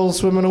that girl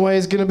swimming away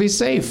is gonna be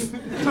safe.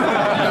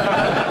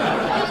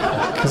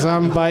 Because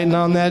I'm biting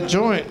on that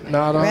joint,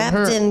 not on her.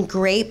 Wrapped in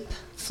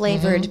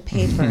grape-flavored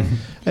paper.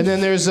 And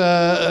then there's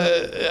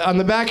on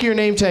the back of your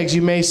name tags,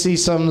 you may see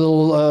some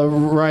little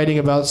writing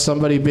about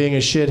somebody being a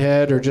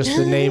shithead or just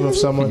the name of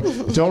someone.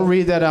 Don't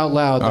read that out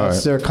loud.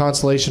 That's their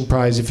consolation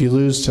prize. If you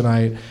lose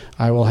tonight,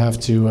 I will have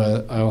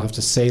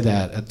to say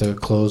that at the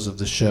close of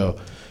the show.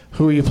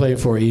 Who are you playing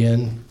for,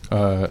 Ian?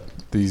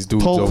 These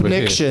dudes Pulp over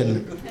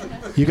Fiction.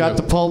 You got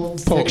the Pulp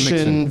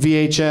Fiction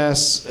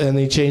VHS, and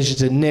they changed it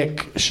to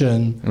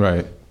Nick-tion.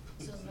 Right.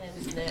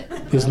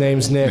 His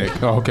name's Nick.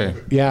 Oh, okay.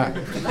 Yeah.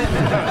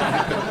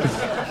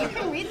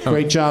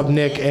 Great job,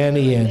 Nick and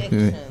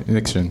Ian.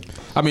 Nick-tion.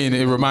 I mean,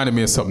 it reminded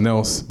me of something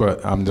else,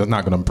 but I'm just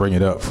not going to bring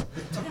it up.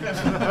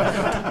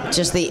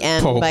 Just the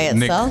N Pulp by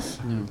itself?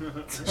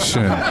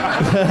 Shin.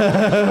 I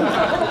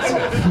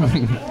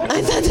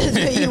thought that's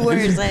what you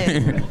were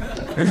saying.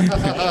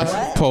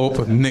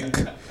 Pulp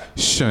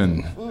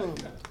Nick-tion.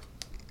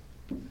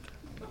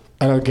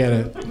 I don't get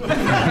it.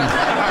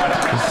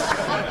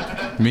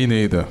 Me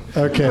neither.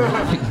 Okay.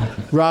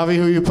 Ravi,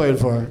 who are you playing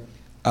for?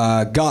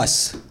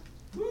 Gus.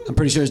 I'm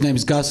pretty sure his name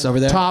is Gus over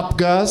there. Top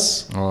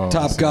Gus?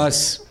 Top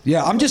Gus.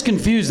 Yeah, I'm just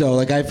confused though.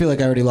 Like, I feel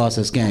like I already lost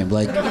this game.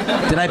 Like,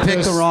 did I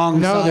pick the wrong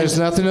No, side? there's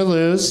nothing to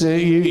lose.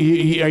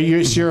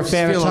 You're a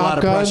fan of feel a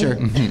lot Top Gun? of pressure.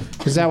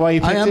 Is that why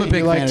you picked it? I am a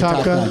big you like fan of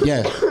Top Gun?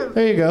 Yeah.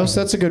 There you go. So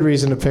that's a good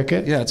reason to pick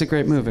it. Yeah, it's a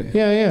great movie.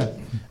 Yeah.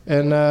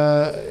 And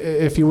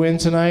if you win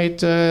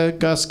tonight,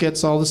 Gus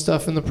gets all the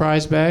stuff in the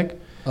prize bag.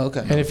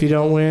 Okay. And if you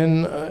don't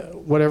win,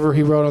 whatever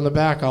he wrote on the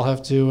back, I'll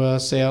have to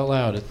say out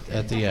loud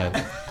at the end.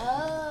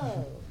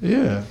 Oh.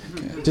 Yeah.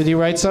 Okay. Did he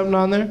write something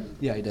on there?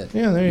 Yeah, he did.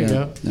 Yeah, there you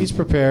go. No. He's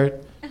prepared.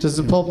 Does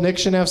the Pulp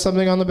Nick-tion have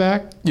something on the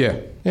back?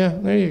 Yeah. Yeah,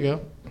 there you go.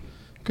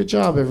 Good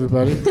job,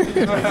 everybody.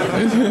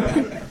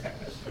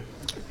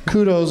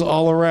 Kudos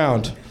all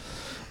around.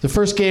 The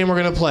first game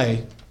we're going to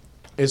play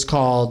is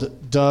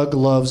called Doug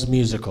Loves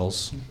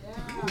Musicals.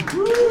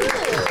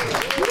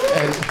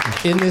 And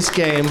in this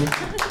game,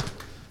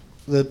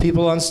 the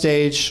people on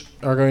stage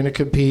are going to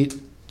compete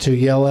to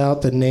yell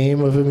out the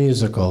name of a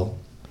musical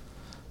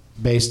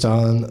based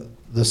on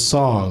the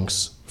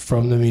songs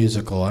from the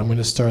musical. I'm going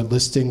to start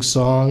listing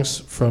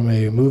songs from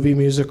a movie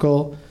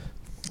musical.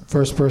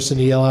 First person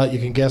to yell out, you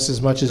can guess as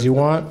much as you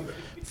want.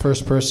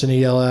 First person to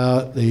yell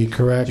out the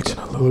correct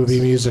movie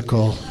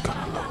musical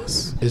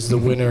is the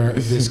winner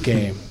of this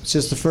game. It's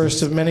just the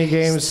first of many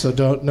games, so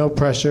no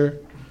pressure.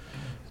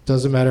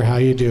 Doesn't matter how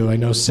you do. I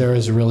know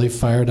Sarah's really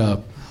fired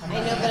up.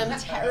 I know, but I'm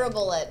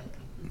terrible at...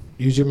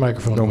 Use your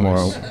microphone. No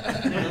more.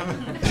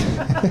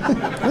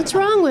 What's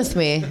wrong with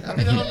me? I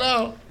don't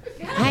know.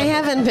 I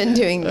haven't been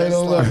doing this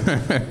long.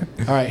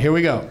 All right, here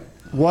we go.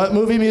 What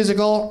movie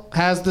musical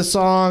has the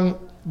song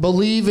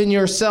 "Believe in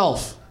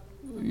Yourself"?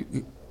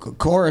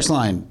 Chorus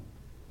line.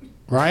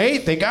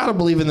 Right? They gotta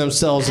believe in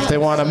themselves if they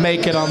want to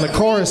make it on the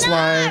chorus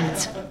line.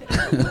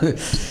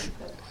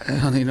 I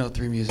only know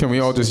 3 music. Can we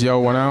all just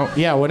yell one out?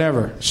 Yeah,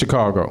 whatever.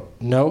 Chicago.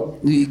 Nope.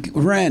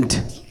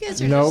 Rent. You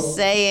guys are just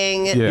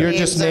saying. Yeah. You're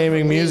just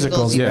naming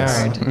musicals.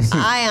 Yes.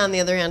 I, on the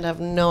other hand, have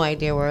no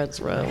idea where it's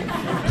from.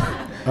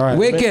 All right.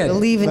 Wicked.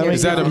 Believe in yourself.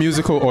 Is that a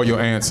musical or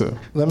your answer?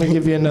 Let me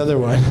give you another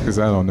one. Because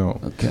I don't know.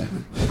 Okay.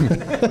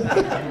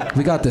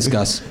 We got this,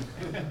 Gus.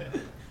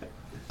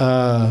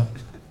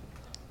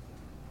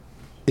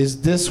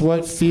 Is this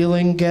what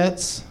feeling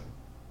gets?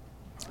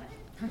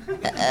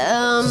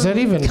 Does that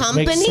even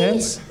Company? make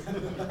sense?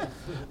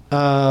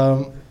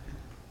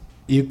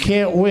 You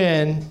can't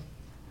win.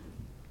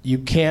 You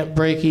can't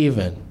break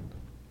even.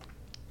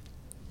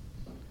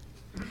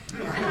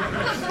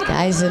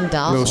 Guys and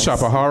dolls. Little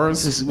Shop of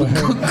Horrors.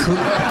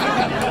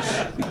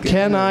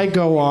 Can I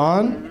go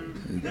on?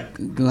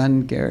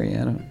 Glengarry,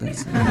 I don't.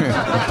 That's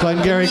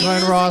Glengarry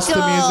Glen Ross the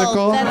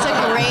musical.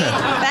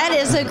 That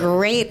is a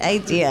great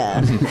idea.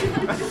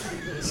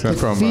 Is that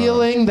from,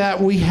 Feeling that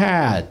we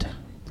had.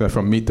 Is that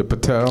from Meet the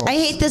Patel? I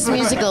hate this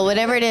musical.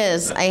 Whatever it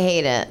is, I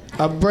hate it.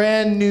 A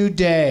Brand New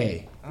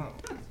Day.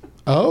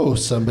 Oh,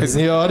 somebody in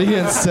the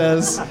audience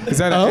says. Is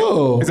that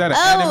oh. Is that an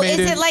Oh, animated?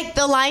 is it like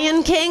The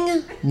Lion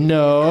King?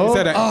 No.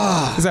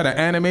 Is that an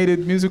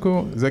animated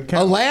musical? Is that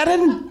count?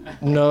 Aladdin?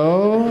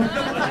 No.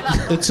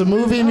 It's a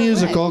movie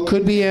musical.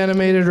 Could be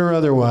animated or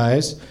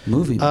otherwise.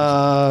 Movie.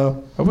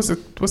 What's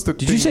the?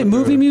 Did you say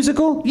movie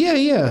musical?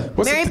 Yeah.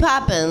 Mary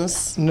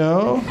Poppins.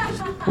 No.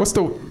 What's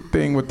the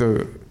thing with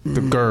the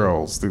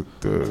girls?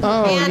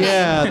 Oh Annie.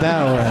 yeah,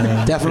 that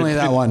one. Definitely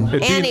that one.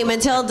 Annie,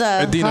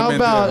 Matilda. Idina How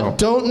Menzel. about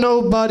Don't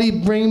Nobody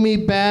Bring Me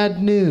Bad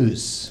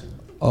News?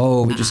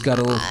 Oh, we just got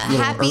a little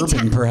Happy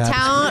urban, perhaps.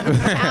 Town or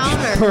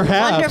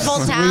Perhaps.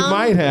 Wonderful Town. We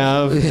might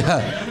have.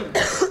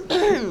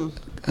 Yeah.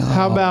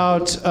 How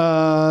about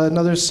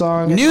another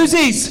song?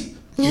 Newsies.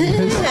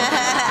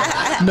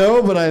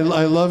 No, but I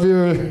love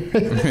your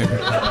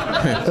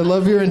I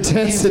love your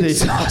intensity.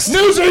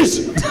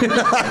 Newsies.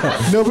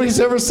 Nobody's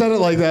ever said it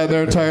like that in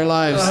their entire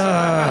lives.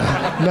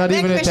 Not Big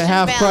even at the Christian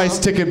half-price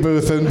Bell. ticket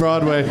booth in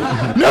Broadway.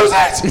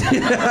 Newsies.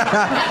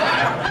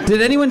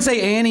 Did anyone say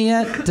Annie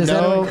yet? Does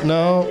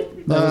No.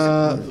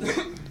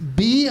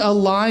 Be a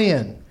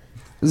lion.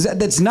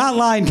 That's not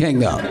Lion King,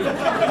 though.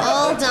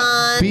 Hold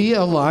on. Be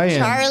a lion.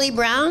 Charlie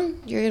Brown?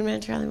 You're gonna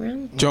remember Charlie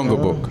Brown? Jungle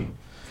Book.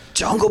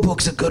 Jungle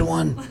Book's a good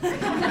one.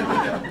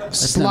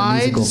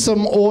 Slide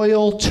some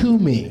oil to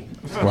me.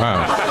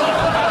 Wow.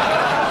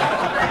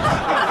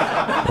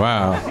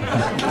 Wow.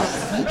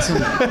 Is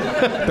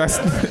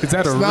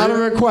that It's not a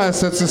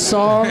request. That's a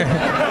song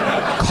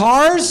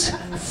Cars?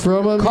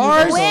 from a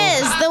Cars? The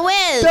Wiz. The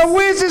Wiz. The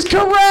Wiz is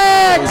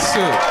correct. Oh,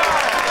 shit.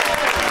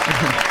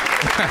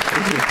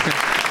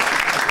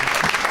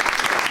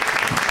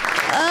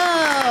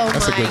 Oh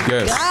That's a my good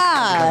guess.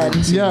 God.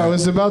 Yeah, it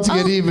was about to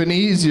get even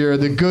easier.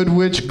 The Good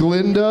Witch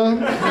Glinda.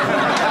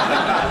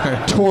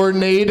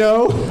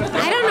 Tornado.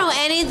 I don't know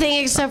anything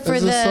except for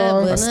There's a the.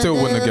 song. I still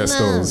wouldn't have guessed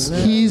those.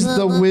 He's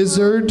the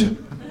Wizard.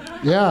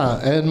 Yeah,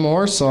 and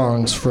more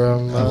songs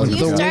from Do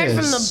you The start Wiz.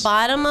 from the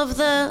bottom of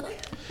the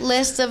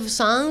list of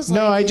songs?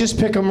 No, I just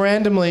pick them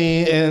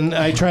randomly, and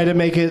I try to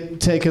make it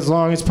take as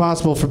long as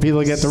possible for people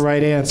to get the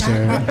right answer.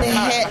 The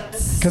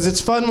hits. Because it's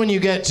fun when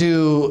you get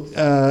to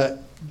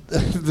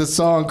the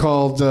song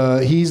called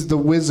He's the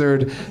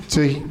Wizard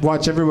to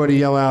watch everybody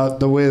yell out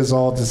The Wiz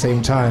all at the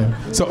same time.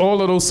 So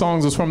all of those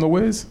songs was from The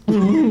Wiz?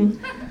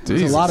 Mm-hmm.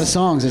 It's a lot of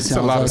songs, it sounds It's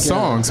a lot like. of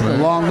songs, yeah. man.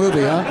 A long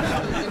movie,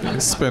 huh?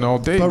 Spend all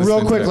day. But real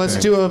listening to quick, that let's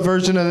thing. do a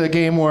version of the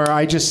game where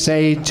I just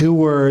say 2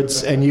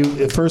 words and you,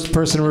 the first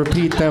person to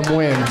repeat them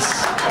wins.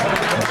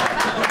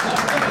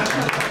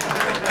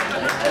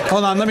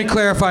 Hold on, let me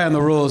clarify on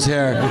the rules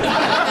here.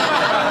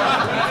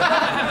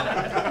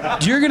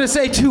 You're going to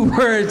say 2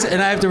 words and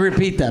I have to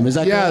repeat them. Is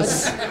that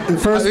Yes. correct? The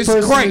first It's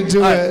person great. to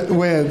do All it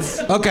wins.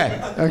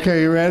 Okay.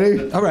 Okay, you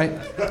ready? All right.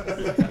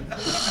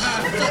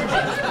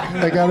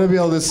 I gotta be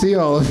able to see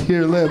all of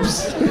your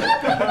lips.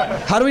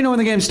 How do we know when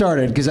the game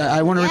started? Because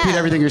I want to repeat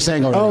everything you're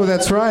saying already. Oh,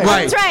 that's right.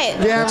 That's right.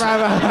 Yeah,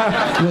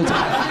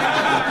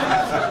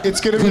 it's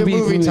gonna be a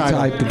movie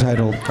title.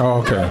 title. Oh,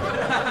 okay.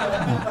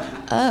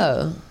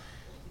 Oh.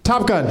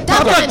 Top Gun.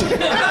 Top Gun.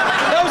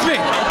 That was me.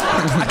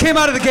 I came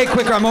out of the gate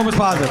quicker. I'm almost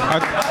positive.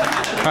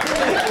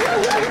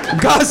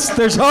 Gus,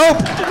 there's hope.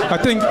 I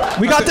think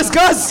We got this,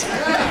 Gus.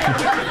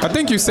 I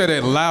think you said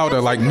it louder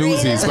like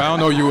Newsies, but I don't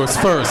know you was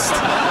first.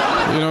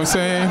 You know what I'm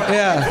saying?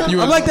 Yeah. You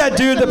I'm were- like that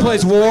dude that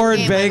plays war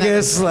in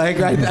Vegas. Like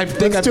I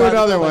think Let's do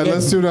another one.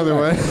 Let's do another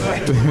one.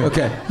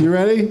 Okay. You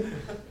ready?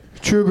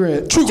 True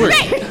Grit. True Grit.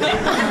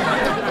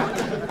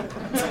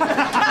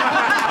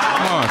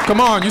 Come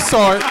on, you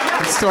saw it.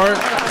 You saw it.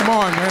 Come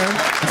on, man.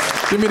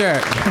 Give me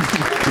that.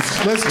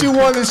 Let's do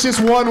one that's just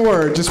one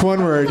word. Just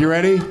one word. You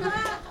ready?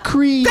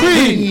 Creed.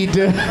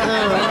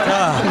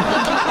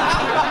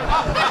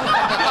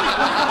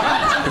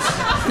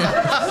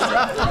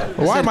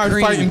 Why am I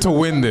fighting to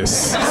win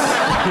this?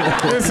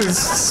 This is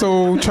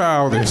so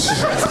childish.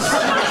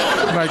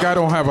 Like, I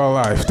don't have a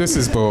life. This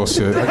is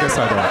bullshit. I guess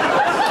I don't.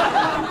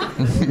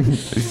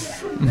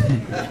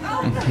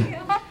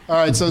 All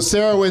right, so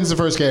Sarah wins the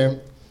first game.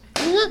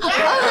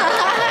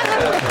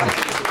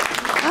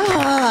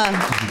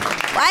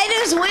 Why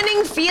does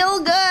winning feel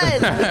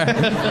good?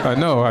 I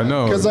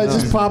know. Because I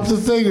just popped the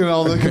thing and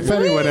all the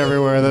confetti went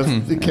everywhere.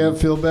 It can't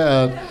feel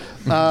bad.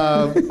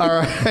 All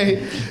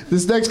right.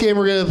 This next game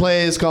we're going to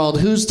play is called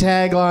Whose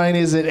Tagline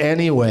Is It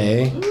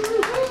Anyway?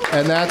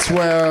 And that's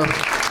where...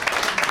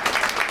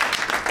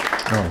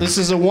 This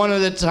is a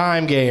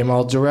one-at-a-time game.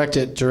 I'll direct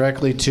it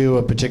directly to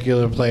a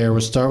particular player.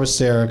 We'll start with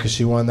Sarah because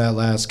she won that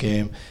last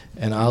game.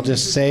 And I'll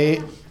just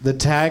say the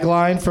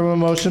tagline from a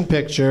motion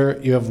picture.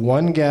 You have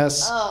one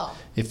guess. Oh.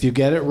 If you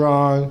get it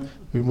wrong,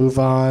 we move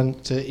on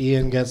to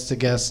Ian gets to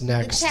guess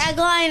next. The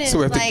tagline is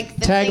like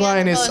the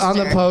tagline is on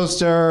the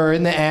poster or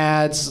in the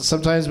ads.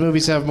 Sometimes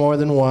movies have more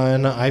than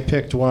one. I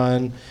picked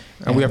one.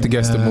 And we have to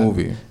guess the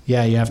movie.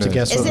 Yeah, you have to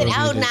guess what movie it is. Is it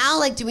out now?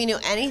 Like, do we know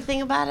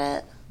anything about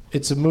it?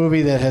 It's a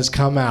movie that has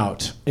come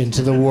out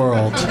into the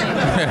world.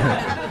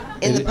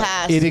 In the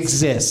past. It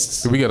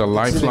exists. Do we get a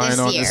lifeline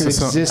on this or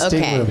something? It's an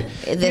existing movie.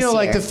 This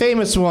like the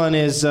famous one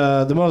is,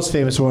 the most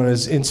famous one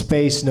is In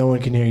Space, No One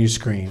Can Hear You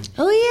Scream.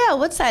 Oh, yeah.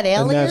 What's that,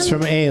 Alien? And that's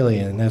from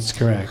Alien. That's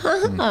correct.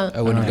 I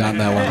wouldn't have gotten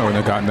that one. I wouldn't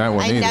have gotten that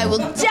one either. I will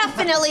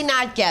definitely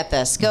not get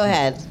this. Go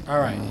ahead. All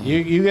right.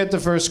 You get the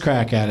first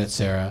crack at it,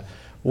 Sarah.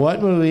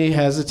 What movie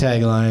has the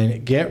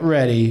tagline, Get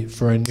ready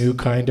for a new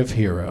kind of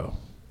hero?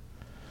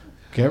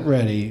 Get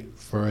ready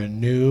for a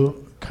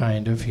new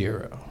kind of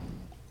hero.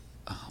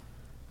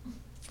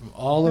 From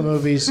all the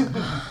movies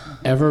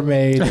ever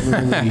made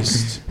and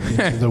released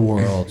into the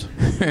world,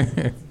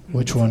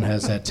 which one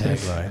has that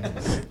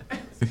tagline?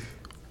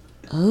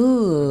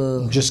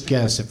 Ooh. Just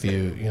guess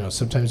if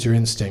sometimes your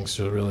instincts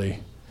will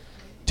really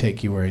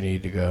take you where you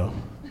need to go.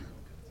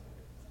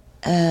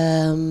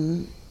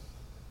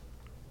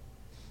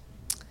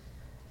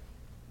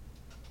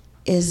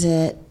 Is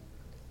it...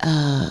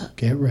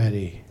 Get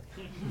ready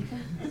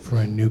for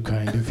a new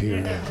kind of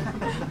hero.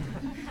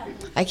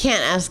 I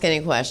can't ask any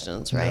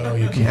questions, right? No,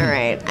 you can't. All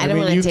right. I don't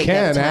want to take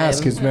that You can time.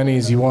 ask as many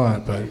as you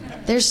want,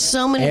 but there's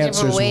so many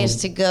different ways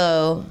to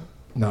go.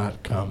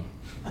 Not come.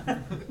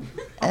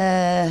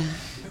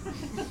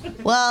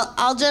 Well,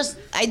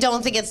 I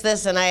don't think it's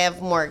this, and I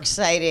have more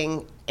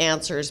exciting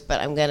answers,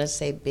 but I'm going to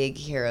say Big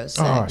Hero 6.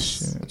 Oh,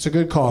 shit. It's a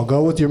good call.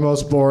 Go with your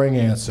most boring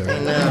answer.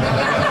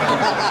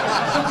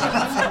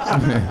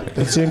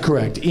 That's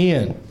incorrect.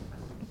 Ian.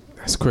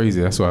 That's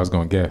crazy. That's what I was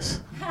going to guess.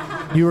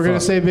 You were going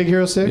to say Big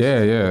Hero 6?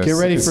 Yeah. Get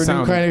ready for a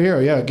new kind of hero.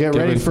 Yeah, get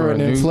ready for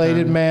an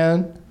inflated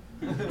man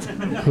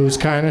who's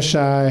kind of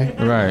shy.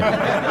 Right.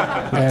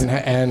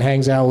 And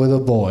hangs out with a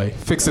boy.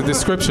 Fix the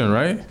description,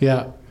 right?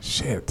 Yeah.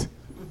 Shit.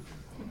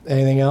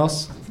 Anything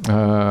else?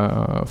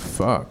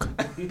 Fuck.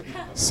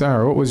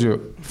 Sarah, what was your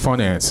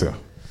fun answer?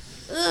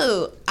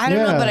 Ooh, I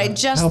don't know, but I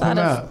just thought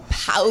of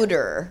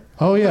Powder.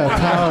 Oh, yeah,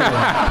 Powder.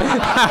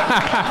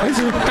 It's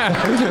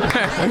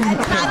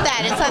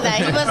not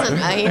that. He wasn't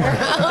a hero.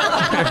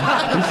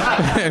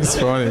 It's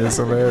funny. It's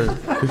hilarious.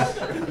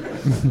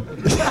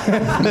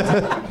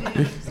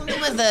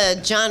 Something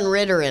with John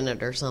Ritter in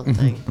it or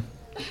something.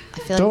 I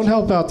feel Don't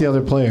help out the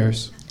other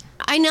players.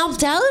 I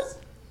helped out?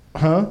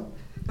 Huh?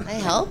 I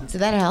helped?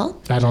 Did that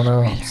help? I don't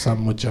know.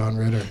 Something with John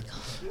Ritter.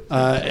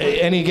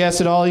 Any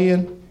guess at all,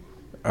 Ian?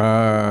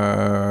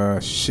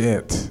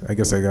 Shit. I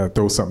guess I gotta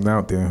throw something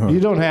out there, huh? You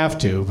don't have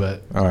to,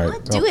 but... All right.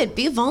 What? Do it.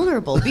 Be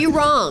vulnerable. Be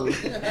wrong.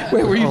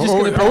 Wait, were you just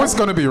gonna... it's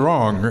gonna be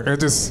wrong. I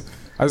just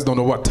don't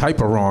know what type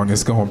of wrong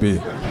it's gonna be.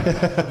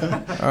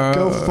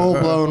 Go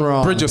full-blown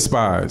wrong. Bridge of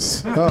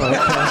Spies. Oh, okay.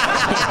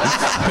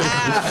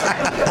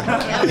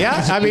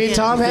 Yeah, I mean,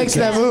 Tom Hanks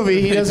in that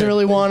movie, he doesn't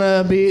really want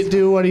to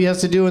do what he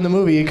has to do in the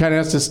movie. He kind of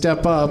has to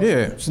step up.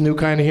 Yeah. It's a new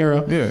kind of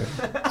hero. Yeah.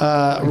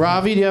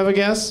 Ravi, do you have a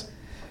guess?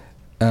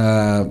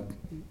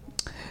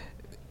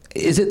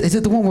 Is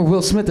it the one where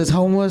Will Smith is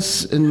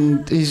homeless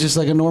and he's just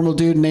like a normal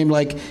dude named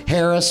like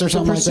Harris or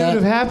something like that? Pursuit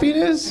of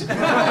Happiness?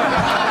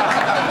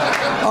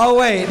 Oh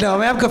wait,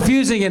 no, I'm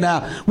confusing it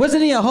now.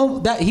 Wasn't he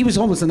he was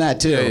homeless in that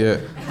too? Yeah.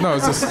 No,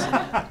 it's just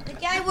The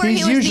guy where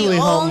He's he was usually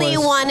the only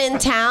homeless. one in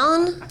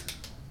town?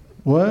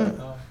 What?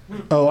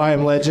 Oh, I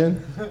Am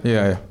Legend?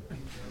 yeah.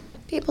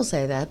 People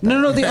say that.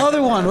 No, the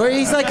other one where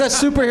he's like a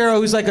superhero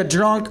who's like a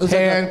drunk.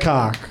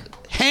 Hancock.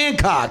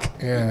 Hancock.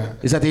 Yeah.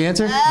 Is that the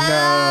answer?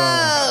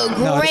 Oh,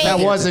 No, great. That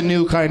was a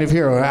new kind of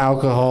hero, an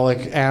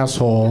alcoholic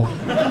asshole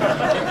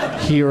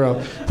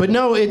hero. But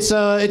no, it's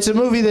a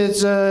movie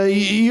that's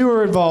you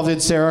were involved in,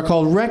 Sarah,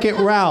 called Wreck-It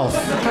Ralph.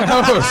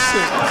 Oh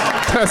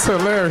shit. That's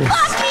hilarious.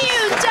 Fuck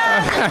you,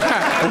 John.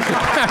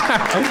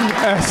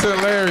 That's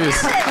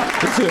hilarious.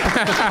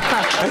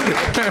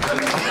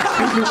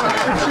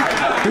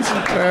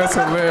 That's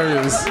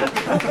hilarious.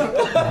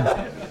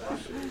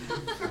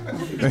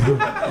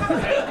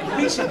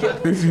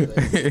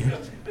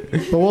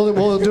 But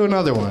we'll do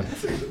another one.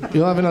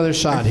 You'll have another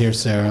shot here,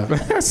 Sarah.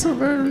 That's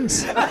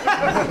hilarious.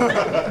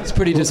 It's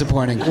pretty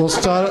disappointing. We'll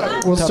start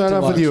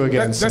off with you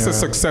again. That's a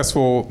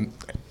successful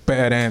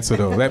bad answer,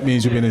 though. That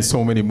means you've been in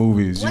so many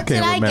movies. What you can't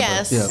did I remember.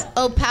 guess? Yeah.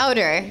 Oh,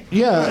 powder.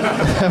 Yeah,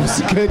 that was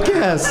a good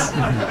guess.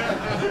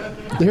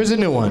 Here's a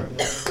new one.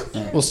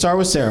 We'll start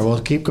with Sarah.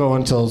 We'll keep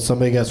going until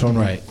somebody gets one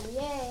right.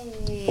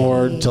 Yay.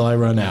 Or until I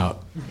run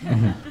out.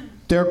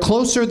 They're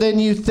closer than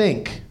you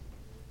think.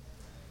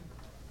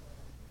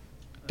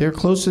 They're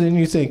closer than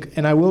you think.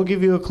 And I will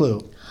give you a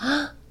clue.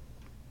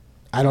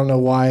 I don't know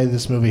why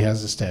this movie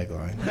has this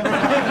tagline.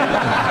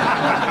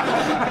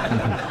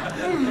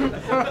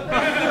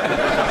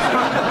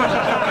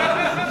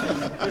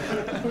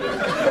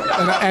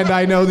 and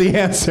I know the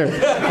answer.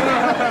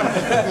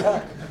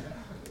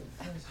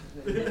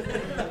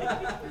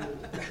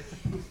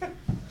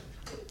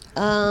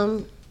 How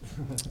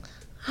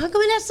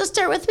come it has to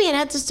start with me? It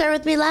had to start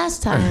with me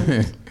last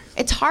time.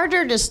 It's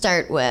harder to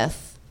start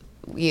with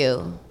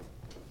you.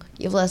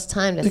 You have less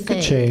time to It think.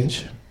 could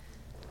change.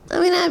 I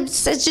mean, I'm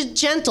such a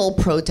gentle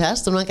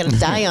protest. I'm not going to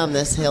die on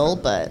this hill,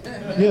 but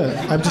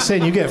Yeah, I'm just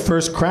saying you get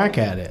first crack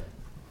at it.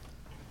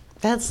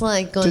 that's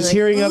like going. Does like,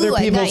 hearing other "Ooh,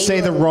 I people got say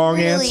you the a wrong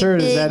really answer,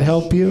 does that big-"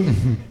 help you?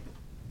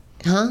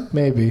 Huh?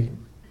 Maybe.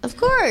 Of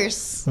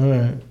course. All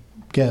right.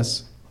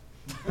 Guess.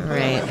 All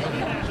right.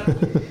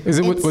 Is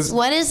it It's-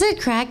 what is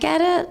it? Crack at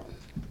it?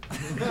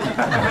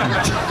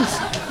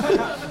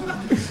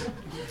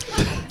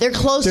 They're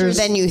closer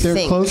than you They're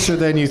think. closer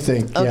than you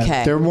think. Yeah,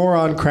 Okay. they're more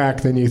on crack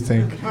than you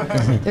think.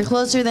 They're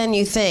closer than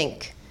you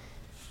think.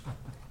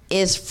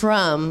 Is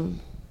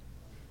from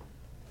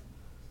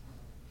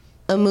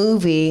a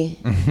movie.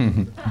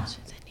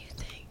 Closer than you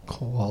think.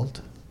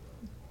 Called.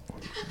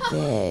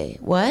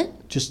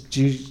 What? Just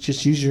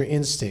use your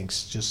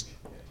instincts. Just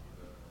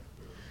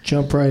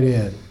jump right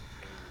in.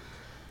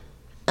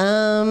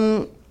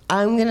 I'm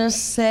gonna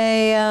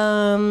say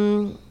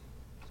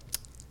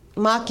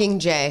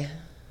Mockingjay.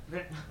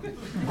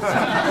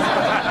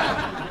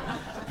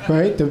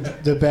 Right?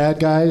 The bad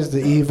guys,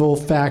 the evil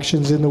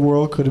factions in the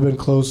world could have been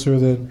closer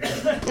than.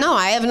 No,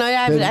 I have no.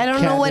 I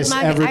don't know what Katniss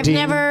I've Everdeen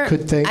never.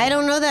 could think. I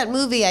don't know that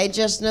movie. I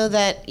just know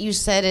that you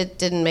said it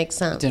didn't make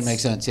sense. Didn't make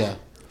sense, yeah.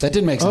 That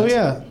did make sense. Oh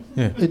yeah.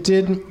 It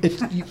did.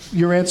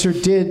 Your answer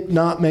did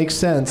not make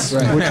sense,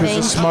 Right. which was Thank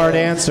a smart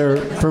answer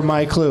for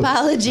my clue.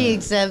 Apology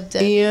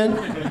accepted. Ian,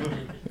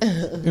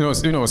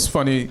 It's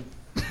funny.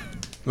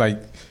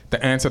 Like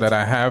the answer that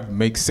I have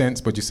makes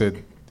sense, but you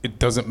said it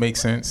doesn't make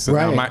sense. So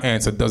now Right. my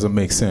answer doesn't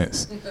make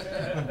sense.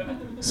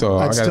 So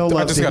I'd still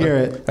love to hear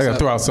it. I gotta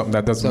throw out something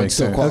that doesn't make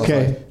still sense. qualify.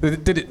 okay.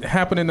 Did it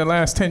happen in the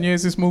last 10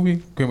 years? This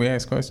movie? Can we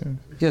ask questions?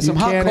 Yeah, You some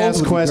hot can cold ask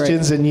would be great.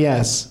 questions, and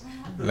yes.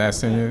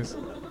 Last 10 years?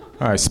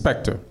 All right,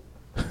 Spectre.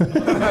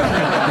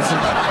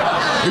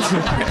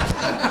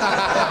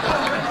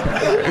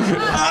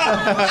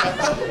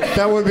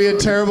 That would be a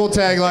terrible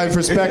tagline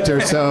for Spectre,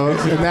 so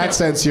in that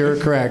sense, you're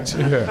correct,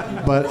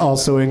 but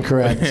also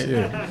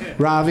incorrect.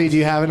 Ravi, do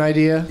you have an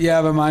idea?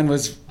 Yeah, but mine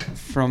was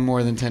from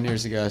more than 10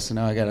 years ago, so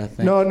now I gotta think.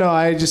 No,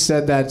 I just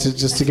said that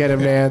just to get him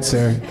to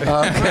answer.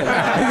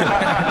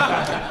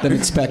 Then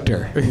it's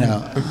Spectre.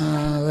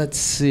 No. Let's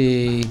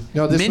see.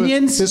 No,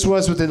 Minions? This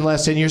was within the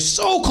last 10 years.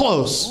 So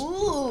close.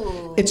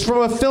 Ooh. It's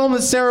from a film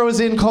that Sarah was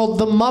in called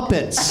The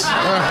Muppets.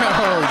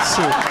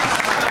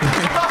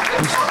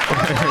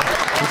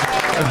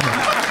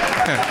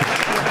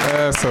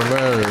 That's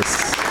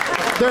hilarious.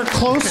 They're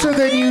closer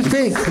than you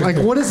think. Like,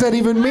 what does that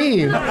even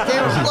mean?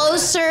 They're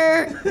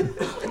closer.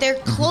 They're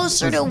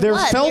closer to They're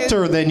what?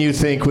 felter than you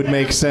think would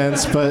make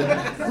sense, but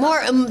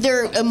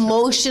They're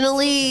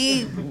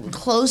emotionally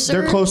closer.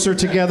 they're closer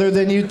together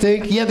than you'd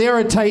think. Yeah, they are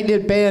a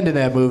tight-knit band in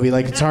that movie.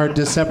 Like, it's hard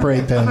to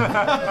separate them.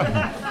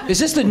 Is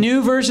this the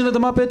new version of the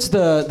Muppets?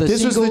 The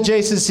This was Siegel? the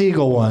Jason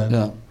Segel one.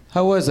 No.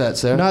 How was that,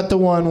 Sarah? Not the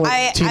one with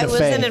I Tina was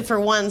Fey. in it for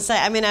one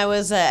second. I mean, I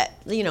was at,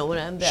 when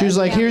I'm She was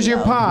like, "Here's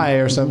your pie,"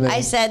 or something.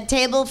 I said,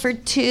 table for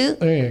two.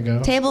 There you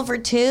go. Table for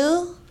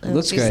two? And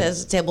Looks she great.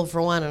 says table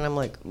for one, and I'm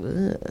like,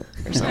 ugh,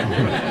 or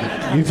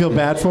something. You feel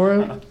bad for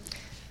him?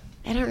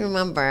 I don't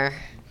remember.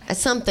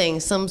 Some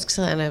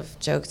kind of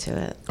joke to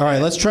it. All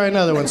right, let's try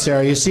another one,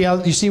 Sarah. You see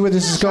where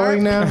this is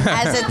going now?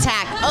 As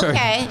attack.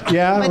 Okay.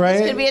 Yeah, but right?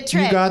 This could be a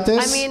trick. You got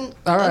this? I mean,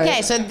 All right.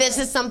 okay, so this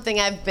is something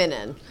I've been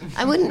in.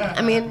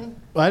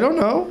 I don't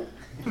know.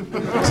 I'm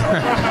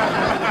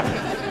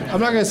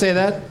not going to say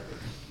that.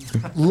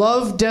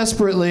 Love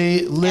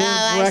desperately, live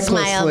I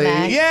smile recklessly.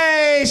 back.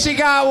 Yay, she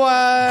got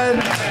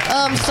one.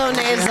 Oh, I'm so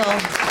nasal.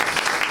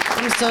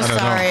 I'm so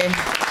sorry.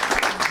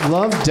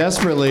 Love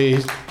desperately,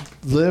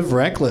 live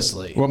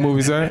recklessly. What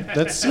movie is that?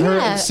 That's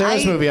Yeah,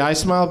 Sarah's movie. I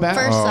Smile Back.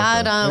 First saw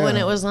it when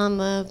Yeah. it was on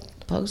the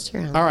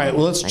poster. All right,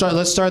 well, let's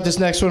start this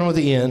next one with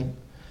Ian.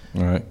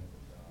 All right.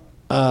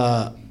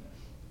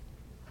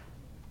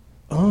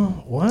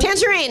 What?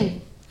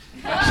 Tangerine.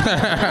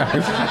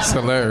 It's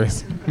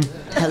hilarious.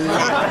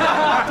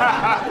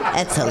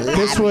 That's hilarious.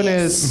 This one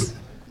is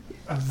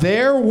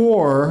Their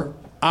War,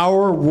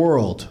 Our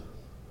World.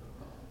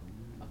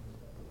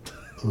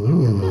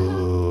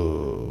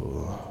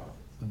 Ooh.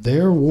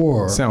 Their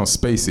war. Sounds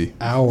spacey.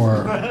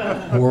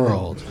 Our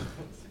world.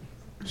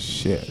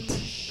 Shit.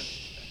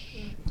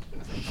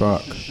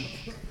 Fuck.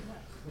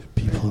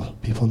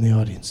 People in the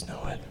audience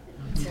know it.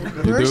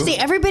 Bursting.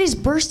 Everybody's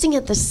bursting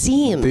at the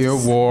seams. Their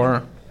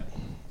war.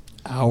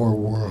 Our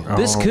world.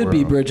 This could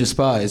be Bridge of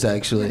Spies,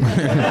 actually.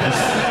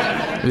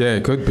 Yeah,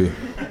 it could be.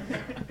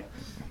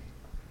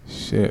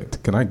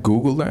 Shit. Can I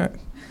Google that?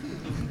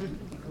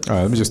 All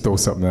right, let me just throw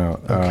something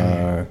out.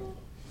 Okay.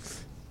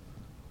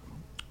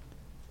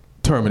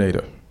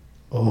 Terminator.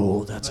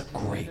 Oh, that's a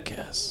great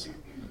guess.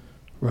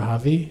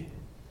 Ravi?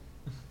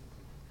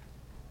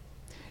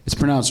 It's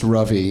pronounced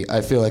Ravi.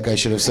 I feel like I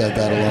should have said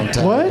that a long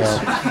time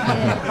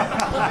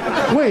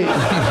ago. Wait.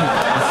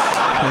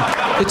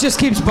 It just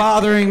keeps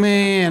bothering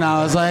me, and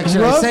I was like,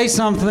 should I say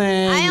something?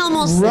 I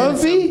almost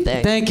Ravi? said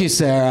something. Thank you,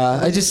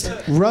 Sarah.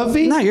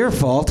 Ravi? Not your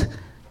fault.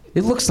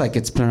 It looks like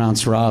it's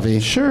pronounced Ravi.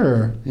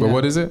 Sure. But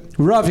what is it?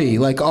 Ravi,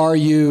 like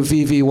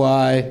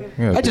R-U-V-V-Y.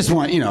 Yeah. I just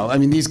want, I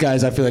mean, these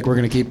guys, I feel like we're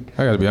going to keep...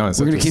 I gotta be honest.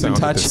 We're going to keep in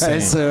touch, I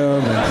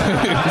assume.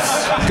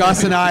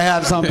 Gus and I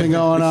have something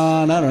going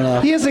on. I don't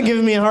know. He hasn't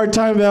given me a hard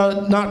time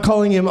about not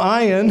calling him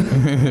Ian.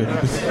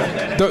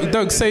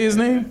 Doug, say his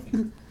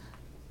name.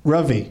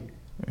 Ravi.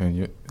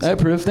 And I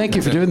approve. Thank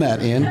you for doing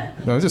that, Ian.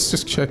 No,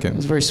 just checking. It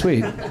was very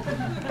sweet. What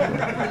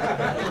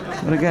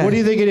a guy. What do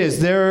you think it is?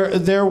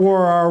 Their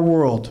war, our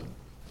world.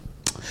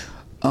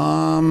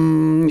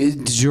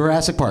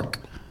 Jurassic Park.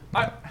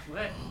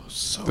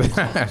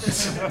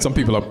 Some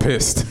people are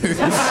pissed. What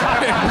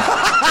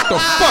the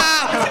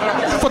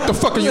fuck? What the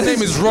fuck? And your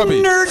name is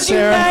Ravi.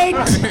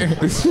 Sarah.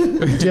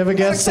 Do you have a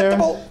guess,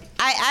 Sarah?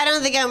 I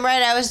don't think I'm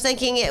right. I was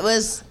thinking it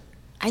was,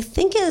 I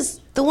think it's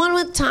the one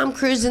with Tom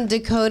Cruise and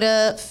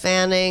Dakota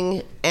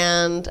Fanning,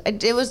 and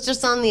it was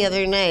just on the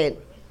other night.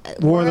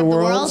 War of the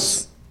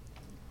Worlds?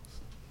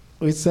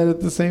 We said it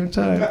at the same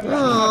time.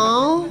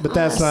 Oh. But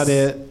that's not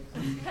it.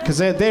 Because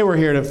they were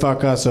here to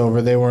fuck us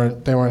over. They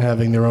weren't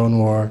having their own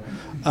war.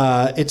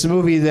 It's a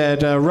movie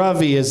that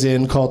Ravi is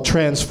in called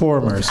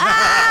Transformers.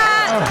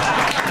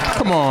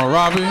 Come on,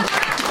 Ravi.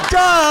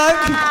 Doug!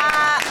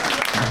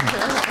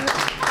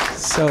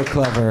 So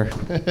clever.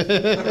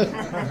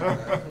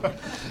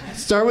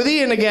 Start with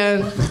Ian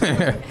again.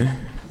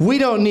 We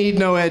don't need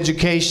no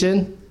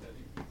education.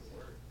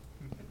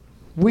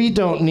 We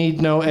don't need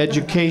no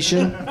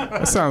education.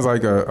 That sounds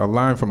like a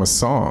line from a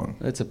song.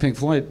 That's a Pink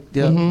Floyd.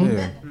 Yeah. Mm-hmm.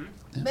 Yeah.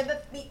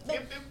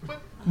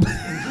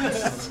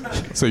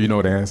 So you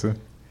know the answer?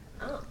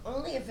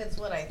 Only if it's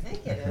what I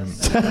think it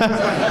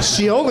is.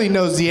 She only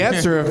knows the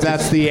answer if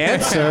that's the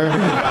answer.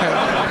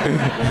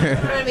 I'm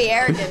trying to be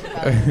arrogant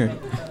about it.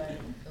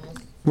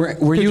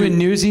 Were you in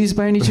Newsies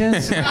by any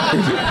chance?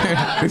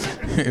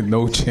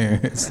 No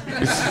chance.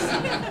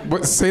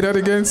 What? Say that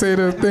again. Say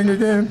the thing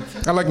again.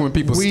 I like when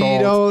people We stall.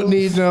 don't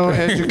need no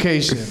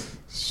education.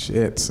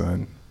 Shit,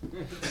 son.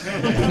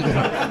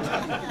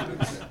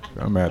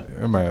 I'm at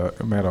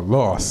a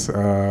loss.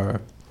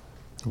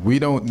 We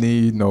don't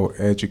need no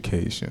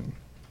education.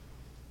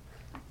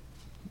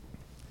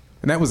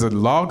 And that was a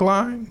log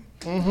line?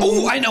 Mm-hmm.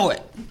 Oh, I know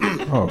it.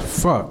 Oh,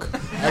 fuck.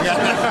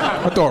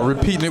 I thought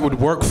repeating it would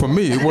work for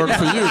me. It worked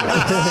for you.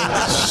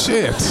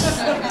 Shit.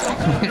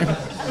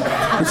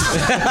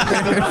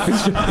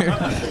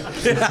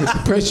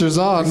 Pressure's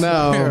on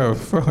now. Yeah,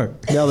 fuck.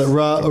 Now that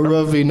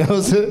Ravi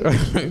knows it.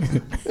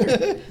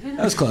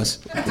 That was close.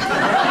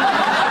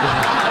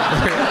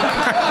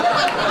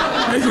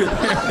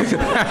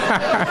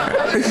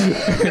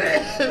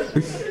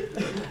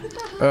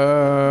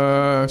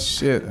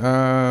 Shit.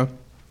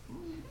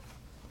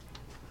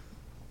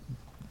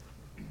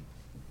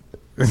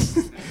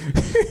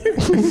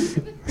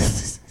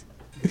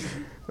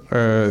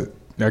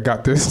 I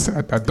got this.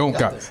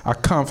 I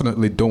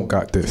confidently don't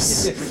got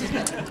this.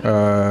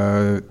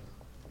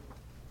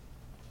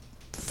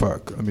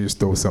 Fuck. Let me just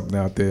throw something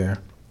out there.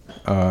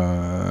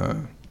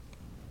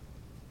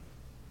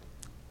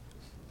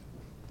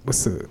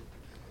 What's the?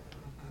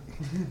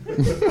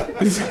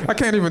 I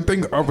can't even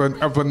think of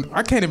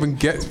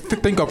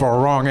think of a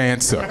wrong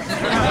answer.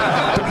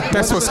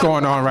 That's what's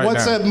going on right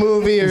What's now. a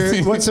movie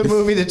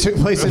that took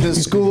place in a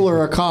school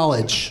or a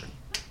college?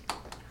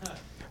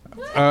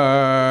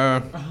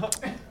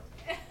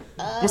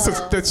 What's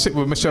that shit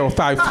with Michelle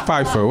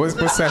Pfeiffer? What's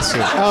that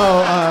shit?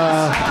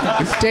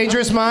 Oh,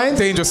 Dangerous Minds?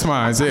 Dangerous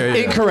Minds, yeah.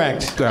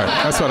 Incorrect. Yeah,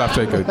 that's what I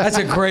figured. That's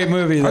a great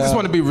movie, though. I just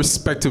want to be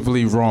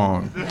respectably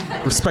wrong.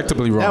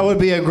 That would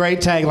be a great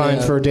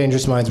tagline for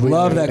Dangerous Minds. We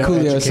Love that no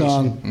Coolio education.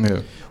 song.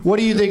 Yeah. What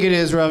do you think it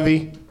is,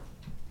 Ravi?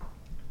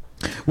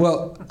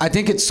 Well, I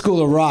think it's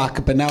School of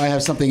Rock, but now I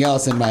have something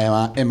else in my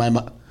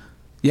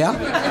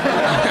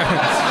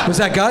Yeah? Was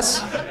that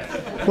Gus?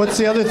 What's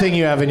the other thing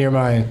you have in your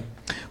mind?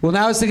 Well,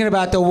 now I was thinking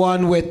about the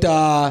one with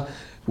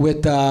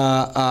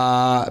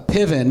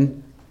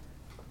Piven.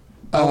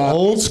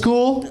 Old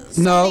school?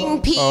 No.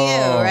 PU,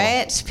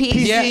 right?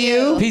 PCU. Yeah,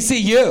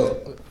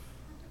 PCU.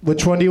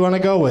 Which one do you want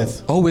to go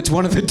with? Oh, it's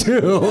one of the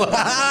two.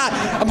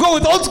 I'm going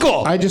with Old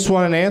School. I just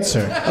want an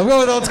answer. I'm going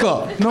with Old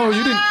School. No,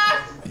 you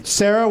didn't.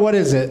 Sarah, what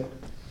is it?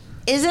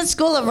 Is it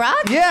School of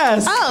Rock?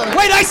 Yes. Oh.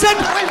 Wait, I said.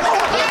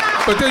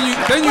 But then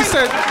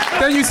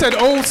you said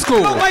old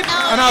school,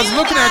 and I was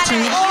looking at you,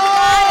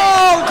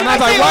 and I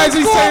was like, why is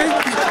he saying?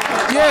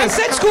 Yes.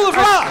 I said School of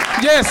Rock.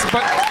 Yes,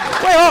 but.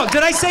 Wait, hold on.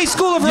 Did I say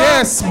School of Rock?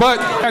 Yes, but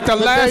at the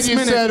last then you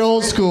minute. said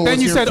old school. Then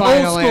you your said old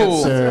final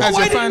school. answer. As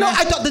your I didn't final- know.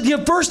 I thought that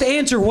your first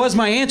answer was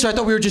my answer. I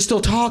thought we were just still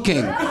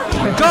talking.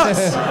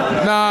 Gus.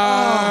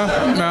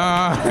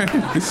 Nah.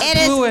 It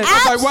is Fluid. I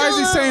was like, why is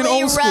he saying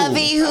old school?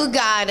 Ravi who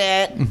got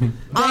it.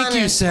 Thank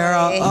you,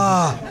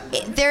 Sarah.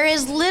 There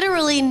is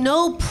literally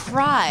no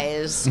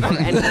prize or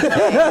anything.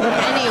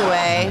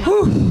 Anyway.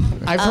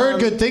 I've heard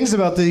good things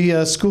about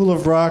the School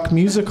of Rock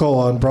musical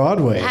on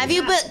Broadway. Have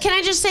you? But can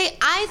I just say,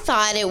 I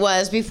thought it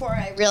was, before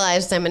I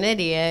realized I'm an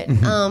idiot,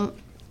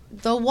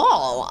 The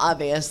Wall,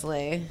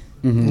 obviously.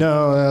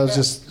 No, that was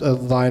just a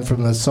line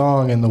from the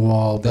song in The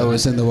Wall. That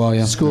was in The Wall,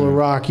 yeah. School of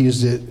Rock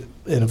used it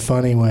in a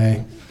funny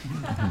way.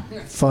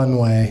 Fun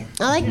way.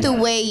 I like the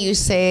way you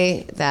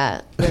say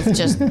that, with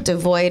just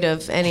devoid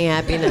of any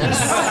happiness.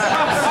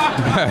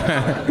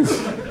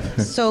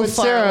 So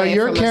far Sarah, away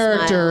your from a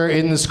character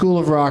in the School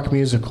of Rock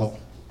musical.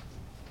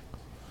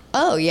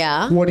 smile. Oh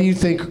yeah. What do you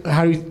think?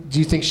 How do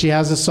you think she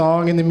has a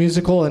song in the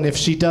musical? And if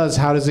she does,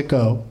 how does it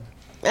go?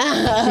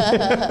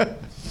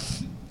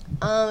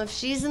 If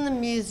she's in the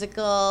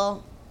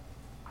musical,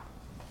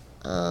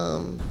 I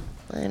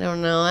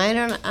don't know.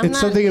 It's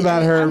something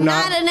about her I'm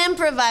not- not an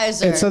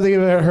improviser. It's something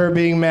about her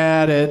being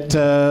mad at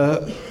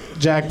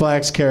Jack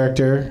Black's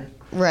character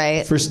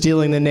Right. for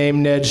stealing the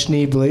name Ned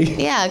Schneebly.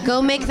 Yeah,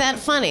 go make that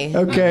funny.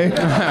 Okay.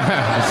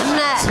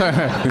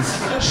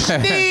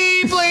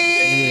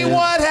 Schneebly,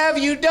 what have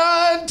you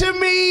done to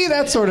me?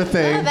 That sort of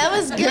thing. Oh, that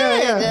was good.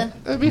 Yeah.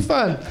 That'd be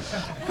fun.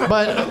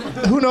 But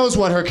who knows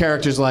what her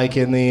character's like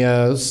in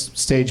the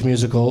stage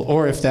musical,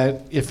 or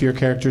if your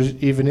character's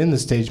even in the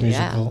stage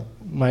musical.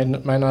 Might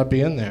not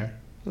be in there.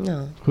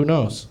 No. Who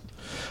knows?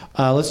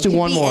 Let's do Could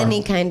one be more.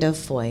 any kind of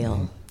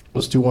foil.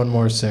 Let's do one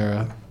more,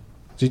 Sarah.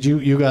 Did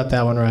you got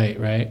that one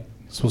right?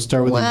 So we'll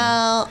start with.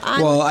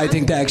 Well, I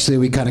think that actually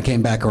we kind of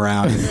came back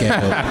around and gave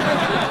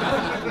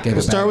it.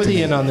 We'll start with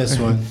Ian on this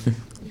one.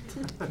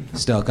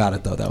 Still got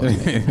it though. That was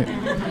me.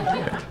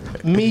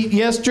 Meet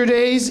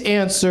yesterday's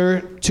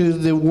answer to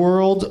the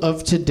world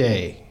of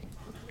today.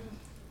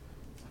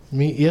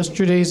 Meet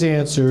yesterday's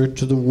answer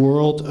to the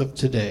world of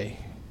today.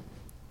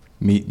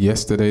 Meet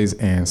yesterday's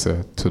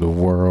answer to the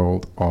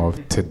world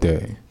of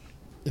today.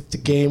 If the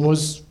game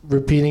was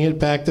repeating it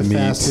back the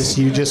fastest,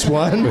 you just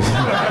won.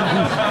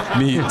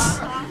 Meet.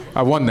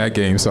 I won that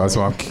game, so that's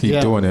why I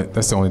keep doing it.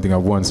 That's the only thing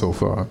I've won so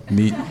far.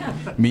 Meet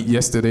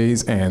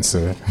yesterday's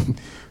answer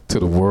to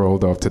the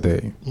world of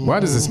today. Why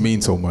does this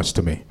mean so much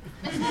to me?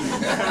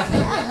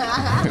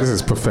 This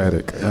is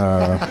pathetic.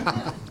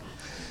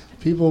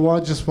 People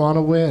just want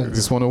to win.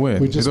 Just want to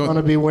win. We just want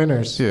to be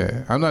winners.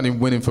 Yeah, I'm not even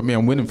winning for me.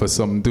 I'm winning for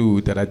some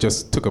dude that I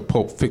just took a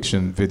Pulp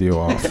Fiction video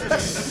off.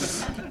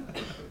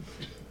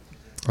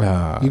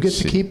 You get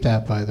to keep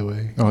that, by the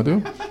way. Oh, I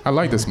do? I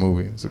like this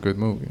movie. It's a good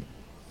movie.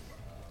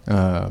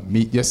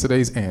 Meet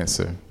yesterday's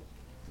answer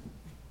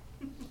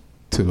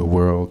to the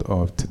world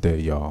of today,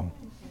 y'all.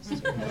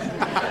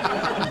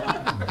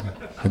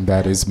 And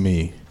that is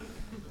me.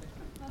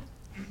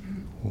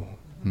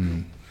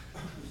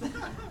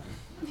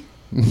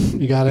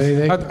 You got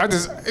anything? I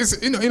just,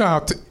 it's, you know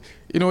how,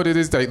 you know what it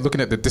is, like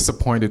looking at the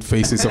disappointed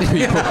faces of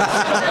people.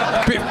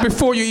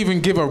 Before you even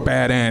give a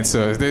bad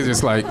answer, they're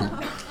just like,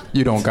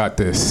 you don't got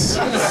this.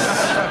 Fuck.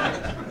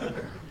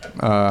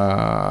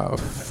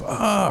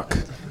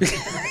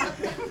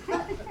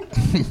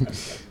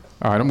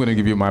 All right, I'm gonna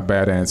give you my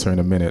bad answer in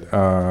a minute.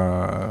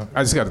 I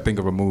just got to think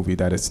of a movie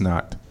that it's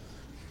not.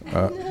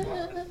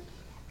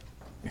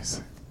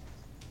 Yes.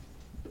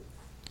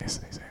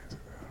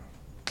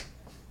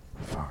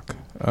 Fuck.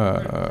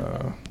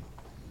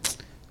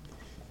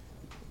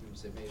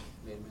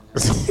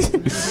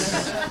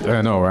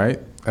 I know, right?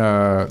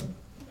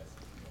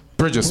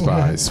 Bridge of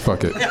Spies.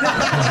 Fuck it.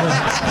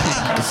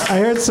 I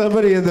heard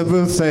somebody in the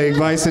booth saying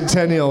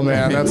Bicentennial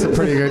Man. That's a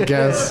pretty good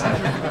guess.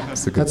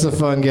 That's a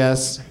fun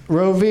guess.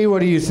 Ravi, what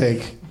do you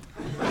think?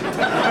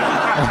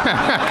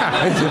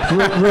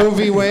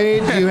 Ravi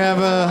Wade, do you have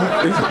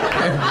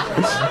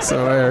a...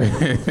 So,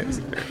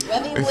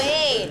 Ravi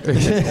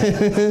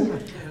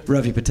Wade.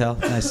 Ravi Patel.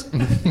 Nice.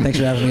 Thanks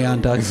for having me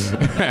on, Doug.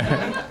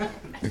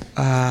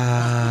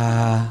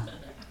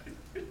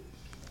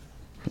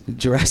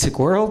 Jurassic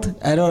World?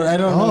 I don't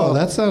know. Oh,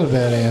 that's not a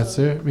bad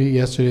answer. Meet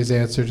yesterday's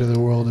answer to the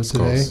world of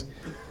today. Close.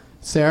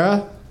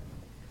 Sarah?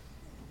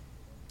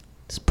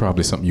 It's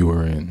probably something you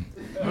were in.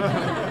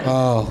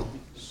 Oh.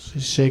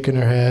 She's shaking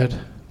her head.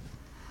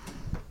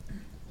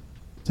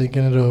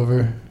 Thinking it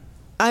over.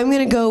 I'm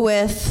going to go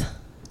with...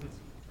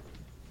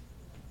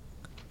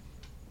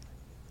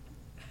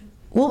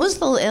 What was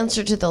the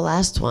answer to the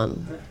last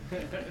one?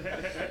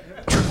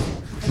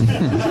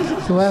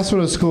 The last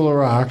one was School of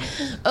Rock.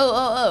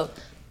 Oh.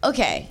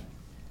 Okay.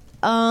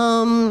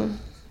 I'm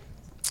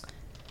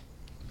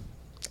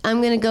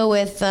gonna go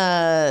with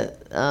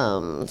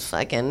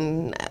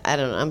fucking. I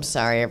don't know. I'm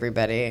sorry,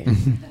 everybody.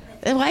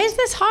 Why is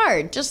this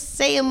hard? Just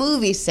say a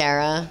movie,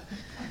 Sarah.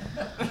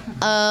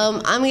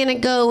 I'm gonna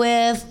go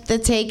with The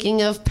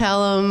Taking of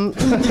Pelham.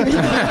 3, 2, 1.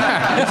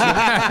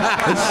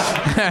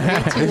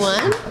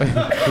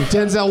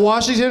 Denzel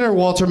Washington or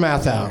Walter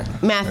Matthau?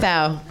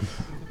 Matthau.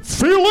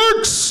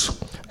 Felix!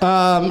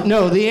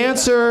 No, the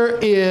answer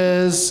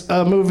is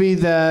a movie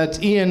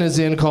that Ian is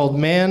in called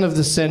Man of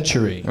the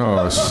Century.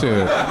 Oh,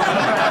 shit.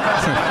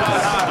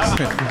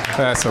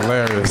 That's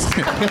hilarious.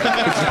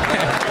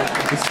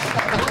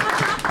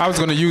 I was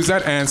going to use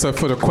that answer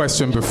for the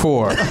question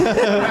before.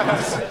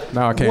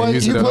 Now I can't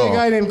use it at all. You play a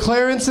guy named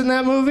Clarence in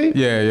that movie?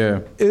 Yeah.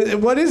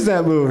 What is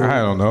that movie? I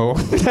don't know.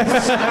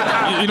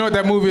 You know what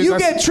that movie is? You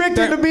get tricked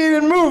into being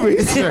in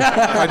movies.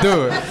 I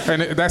do.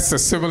 And that's a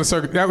similar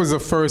circuit. That was the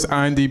first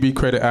IMDb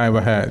credit I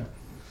ever had.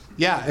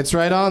 Yeah, it's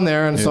right on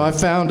there, and so I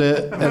found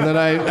it, and then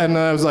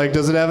I was like,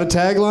 does it have a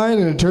tagline?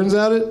 And it turns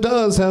out it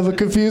does have a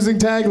confusing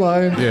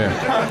tagline.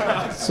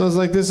 Yeah. So I was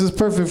like, this is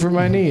perfect for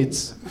my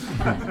needs.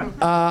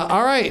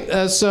 All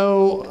right,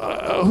 so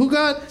who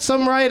got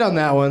some right on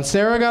that one?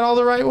 Sarah got all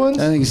the right ones?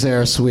 I think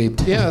Sarah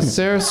sweeped. Yeah,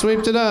 Sarah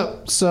sweeped it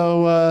up.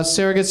 So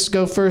Sarah gets to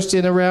go first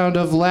in a round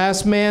of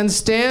Last Man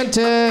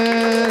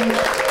Stanton.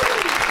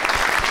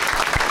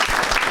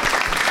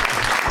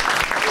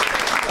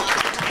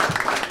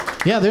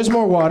 Yeah, there's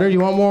more water.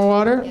 You want more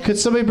water? Could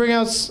somebody bring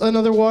out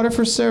another water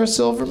for Sarah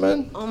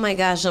Silverman? Oh my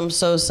gosh, I'm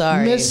so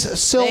sorry.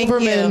 Miss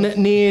Silverman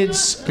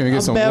needs Can we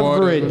get some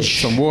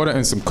beverage. water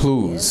and some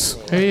clues?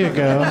 There you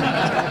go.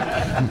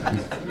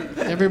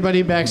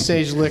 Everybody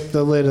backstage licked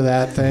the lid of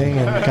that thing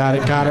and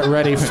got it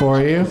ready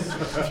for you.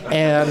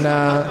 And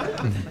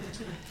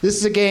this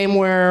is a game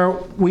where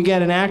we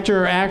get an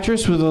actor or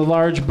actress with a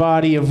large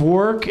body of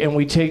work, and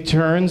we take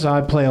turns.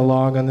 I play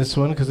along on this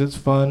one because it's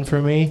fun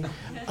for me.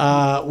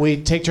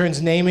 We take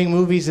turns naming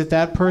movies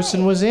that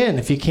person was in.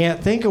 If you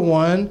can't think of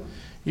one,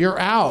 you're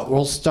out.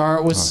 We'll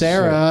start with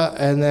Sarah,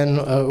 and then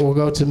we'll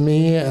go to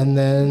me, and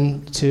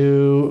then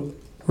to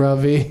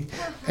Ravi.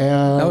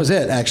 That was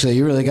it, actually.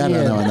 You really got it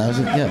on that one. That was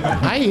it.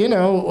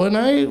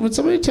 Yeah. When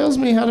somebody tells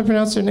me how to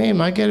pronounce their name,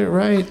 I get it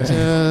right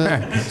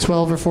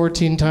 12 or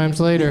 14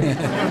 times later.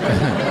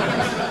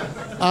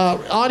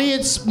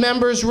 Audience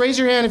members, raise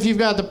your hand if you've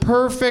got the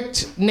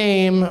perfect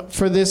name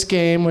for this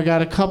game. We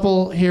got a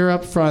couple here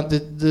up front.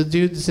 The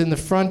dude that's in the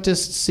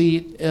frontest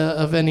seat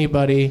of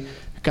anybody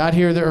got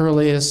here the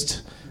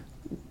earliest.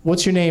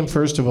 What's your name,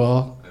 first of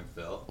all? I'm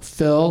Phil.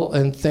 Phil,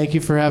 and thank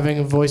you for having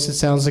a voice that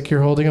sounds like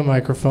you're holding a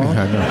microphone.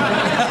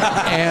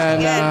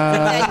 And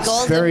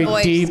very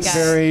deep,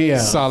 very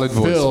solid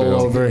voice.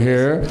 Phil over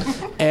here.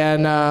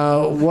 And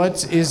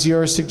what is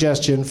your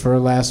suggestion for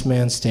Last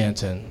Man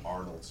Stanton?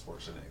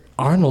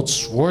 Arnold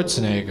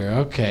Schwarzenegger.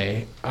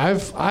 Okay,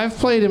 I've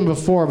played him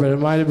before, but it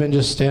might have been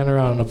just standing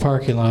around in the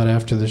parking lot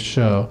after the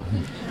show.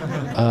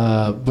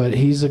 But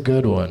he's a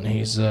good one.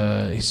 He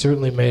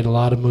certainly made a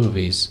lot of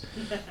movies.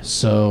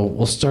 So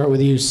we'll start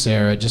with you,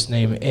 Sarah. Just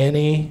name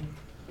any.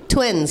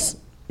 Twins.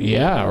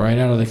 Yeah, right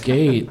out of the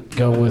gate.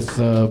 Go with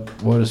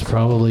what is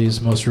probably his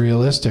most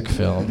realistic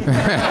film.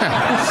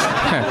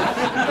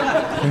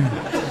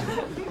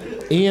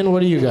 Ian, what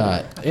do you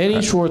got? Any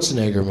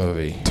Schwarzenegger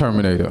movie?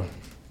 Terminator.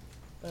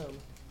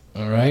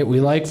 All right, we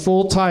like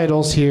full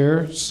titles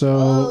here,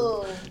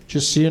 so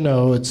just so you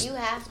know, it's You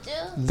have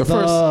to? The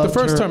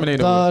first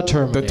Terminator. The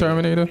Terminator. The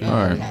Terminator?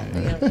 All right. You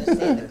don't just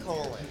say the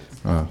colon.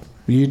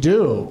 You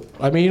do.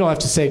 I mean, you don't have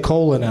to say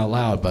colon out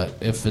loud, but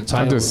if the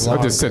title is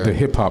longer, I just said the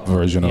hip hop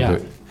version of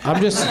it. I'm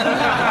just.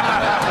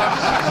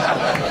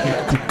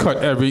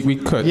 We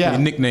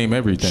nickname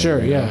everything.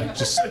 Sure, yeah.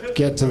 Just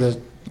get to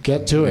it.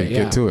 Get to it.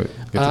 Get to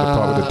the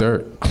part with the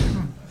dirt.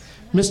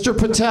 Mr.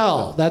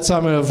 Patel. That's how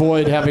I'm going to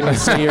avoid having to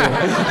say your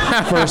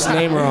first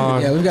name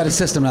wrong. Yeah, we've got a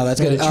system now. That's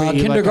good.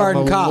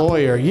 Kindergarten like cop.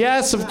 Lawyer.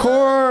 Yes, of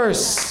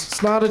course.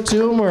 It's not a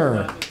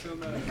tumor.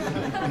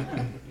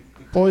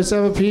 Boys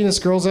have a penis,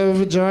 girls have a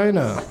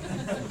vagina.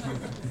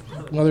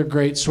 Another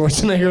great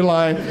Schwarzenegger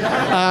line.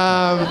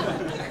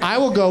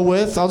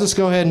 I'll just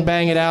go ahead and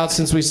bang it out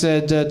since we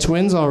said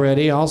twins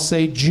already. I'll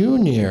say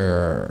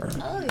Junior.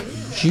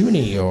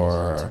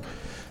 Junior.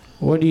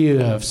 What do you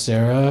have,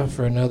 Sarah,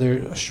 for another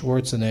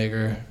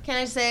Schwarzenegger? Can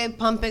I say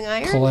Pumping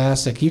Iron?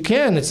 Classic. You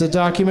can. It's a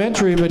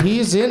documentary, but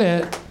he's in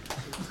it.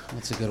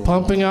 That's a good one.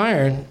 Pumping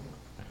Iron.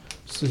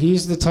 So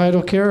he's the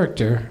title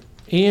character.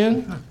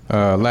 Ian?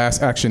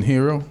 Last Action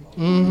Hero.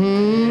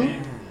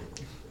 Mm-hmm.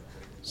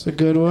 It's a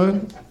good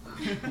one.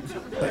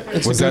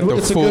 It's a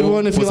good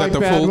one if you like bad ones. Was that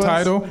the full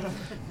title?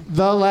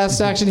 The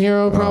Last Action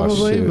Hero,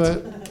 probably,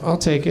 but I'll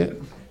take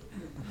it.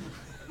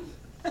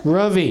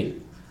 Ravi.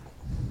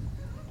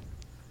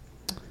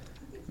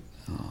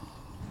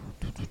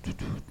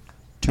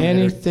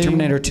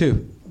 Terminator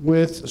 2.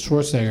 With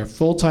Schwarzenegger.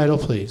 Full title,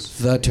 please.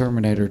 The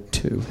Terminator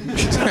 2.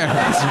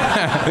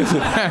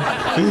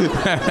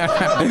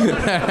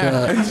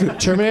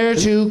 Terminator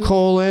 2,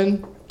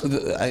 colon.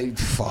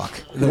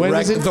 When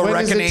does it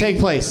take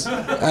place?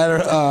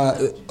 America.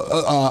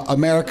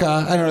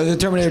 I don't know. The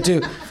Terminator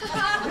 2.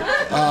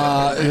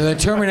 The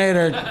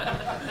Terminator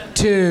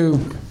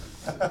 2.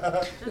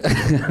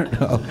 I don't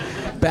know.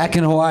 Back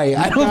in Hawaii.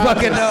 I don't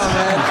fucking know,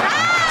 man.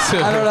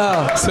 I don't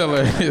know.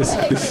 Seller is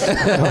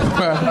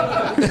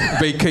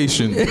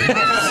vacation.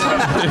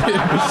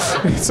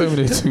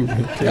 72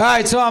 vacation. All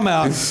right, so I'm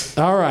out.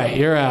 All right,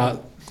 you're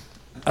out.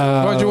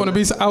 Why'd you want to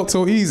be out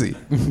so easy?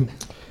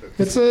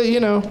 It's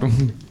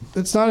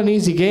it's not an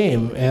easy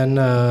game, and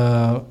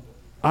I'm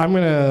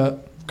gonna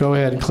go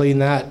ahead and clean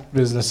that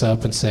business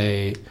up and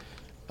say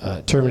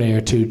Terminator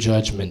 2: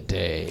 Judgment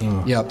Day.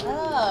 Yep.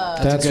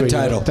 That's a good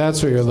title.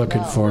 That's what you're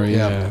looking for.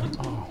 Yeah.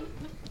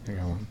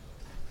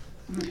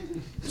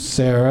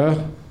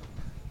 Sarah.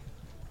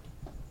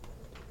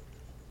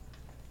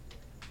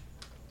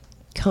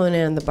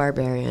 Conan the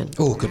Barbarian.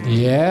 Oh, good.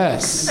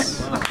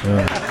 Yes.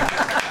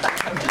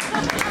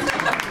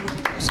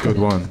 It's a good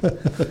one.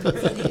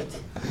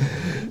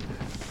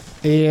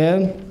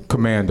 Ian.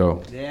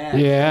 Commando. Yeah.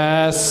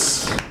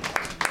 Yes.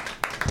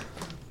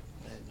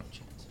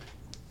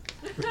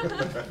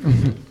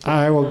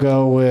 I will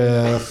go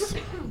with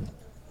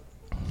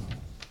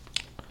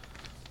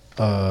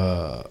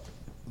The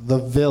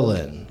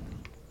Villain.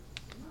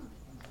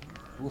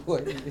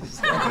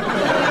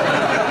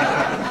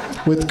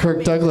 With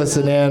Kirk Douglas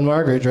and Anne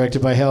Margaret,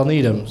 directed by Hal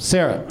Needham.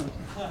 Sarah.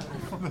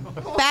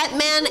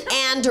 Batman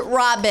and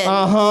Robin.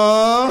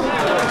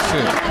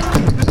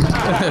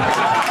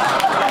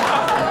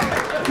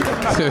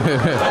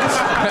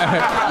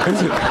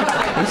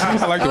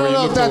 I like the way I don't you know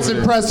if looked that's over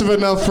there. impressive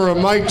enough for a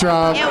mic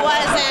drop. It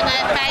wasn't.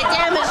 I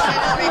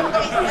demonstrated everything.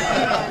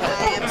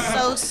 I am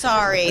so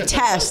sorry.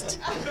 Test.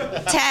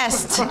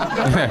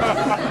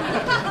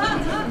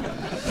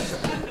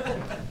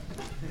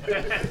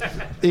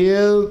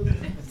 Ew.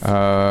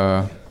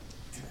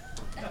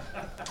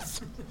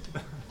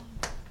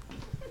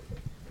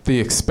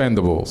 The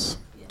Expendables.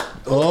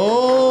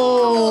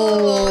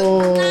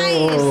 Oh.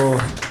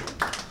 Nice.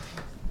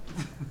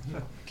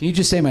 Can you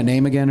just say my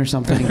name again or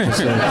something? Just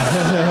so-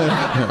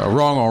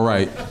 Wrong or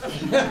right?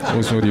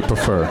 Which one do you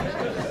prefer?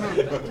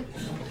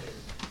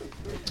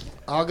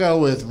 I'll go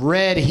with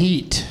Red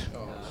Heat.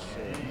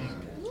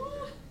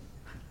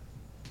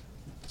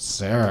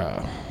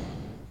 Sarah.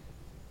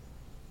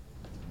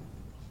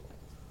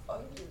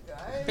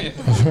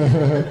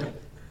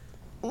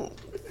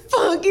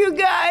 Fuck you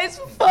guys.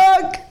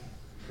 Fuck.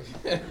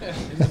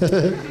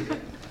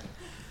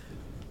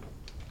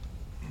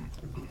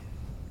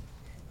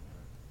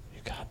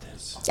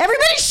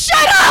 Everybody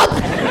shut up!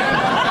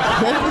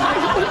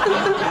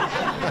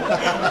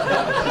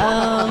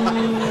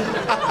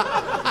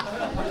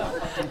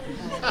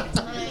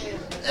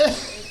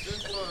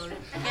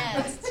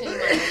 Yes, to my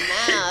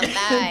mouth,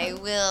 I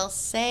will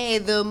say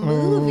the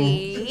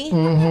movie.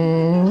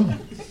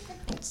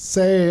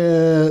 Say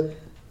it.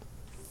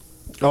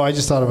 Oh, I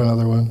just thought of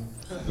another one.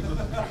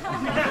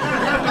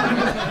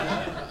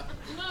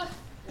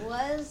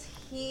 Was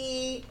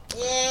he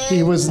in?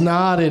 He was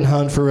not in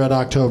Hunt for Red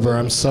October.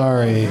 I'm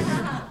sorry.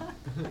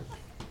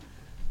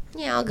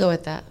 Yeah, I'll go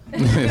with that.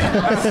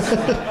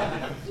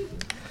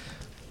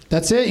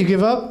 That's it? You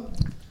give up?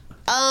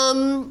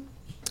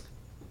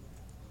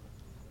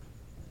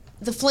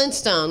 The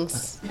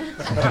Flintstones.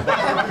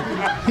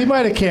 He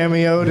might have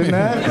cameoed in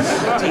that,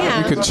 Yeah.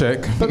 You could check.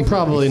 but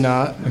probably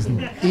not.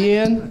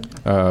 Ian?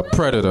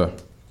 Predator.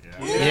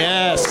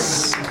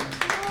 Yes.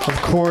 Of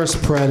course,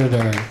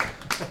 Predator.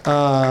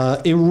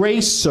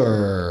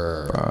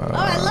 Eraser. Oh,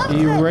 I love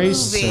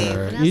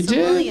Eraser. that movie. You Vanessa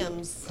did?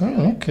 Williams.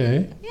 Oh,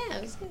 okay. Yeah,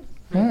 it was good.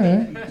 All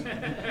right.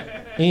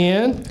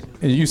 Ian?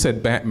 You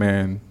said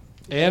Batman.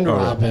 And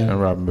Robin.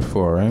 And Robin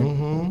before, right?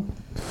 Mm-hmm.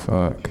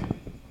 Fuck.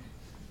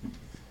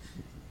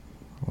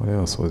 What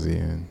else was he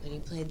in? And he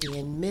played the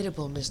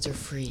inimitable Mr.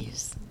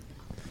 Freeze.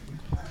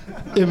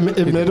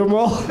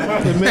 Imitable?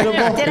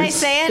 Imitable? Did I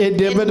say it?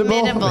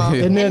 Inimitable?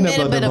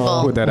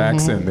 Inimitable. With that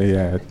accent they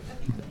had.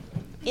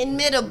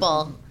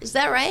 Inimitable. Is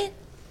that right?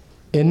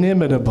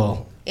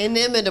 Inimitable.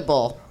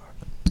 Inimitable.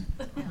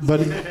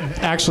 But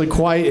actually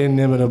quite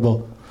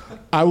inimitable.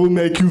 I will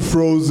make you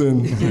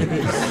frozen.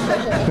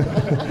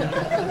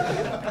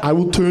 I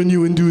will turn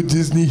you into a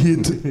Disney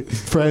hit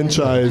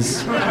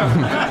franchise.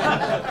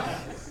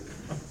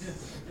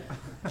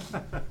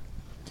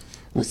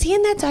 Was he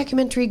in that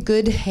documentary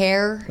Good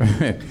Hair?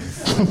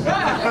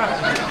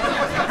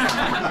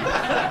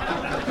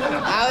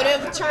 Out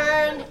of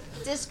turn,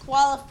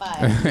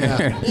 disqualified.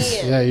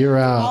 Ian, Yeah, you're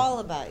out. all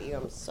about you.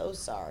 I'm so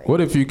sorry.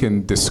 What if you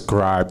can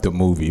describe the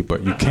movie,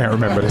 but you can't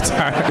remember the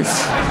title?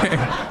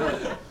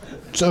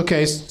 It's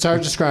okay,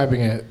 start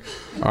describing it.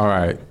 All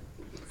right.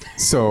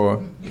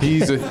 So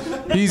he's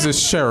a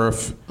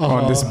sheriff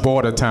on this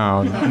border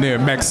town near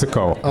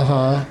Mexico.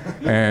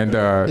 And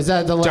Is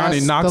that the Johnny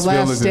last, Knoxville the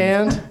last is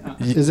stand?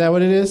 Is that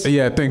what it is?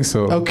 Yeah, I think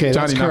so. Okay,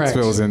 Johnny that's correct.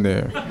 Knoxville's in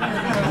there.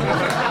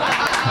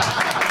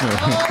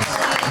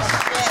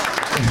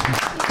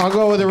 I'll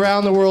go with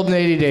Around the World in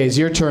 80 Days.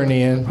 Your turn,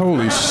 Ian.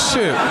 Holy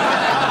shit.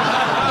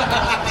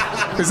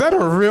 Is that a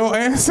real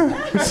answer?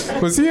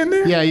 Was he in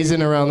there? Yeah, he's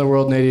in Around the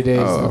World in 80 Days.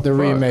 Oh, the fuck.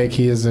 remake,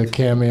 he is a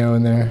cameo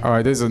in there. All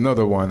right, there's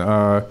another one.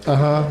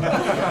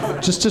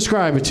 Just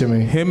describe it to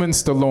me. Him and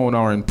Stallone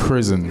are in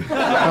prison.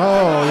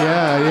 Oh,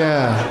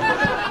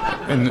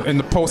 yeah. In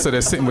the poster,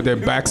 they're sitting with their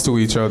backs to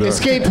each other.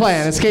 Escape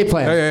plan. Yeah, Okay, escape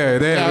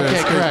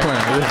correct.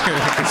 plan.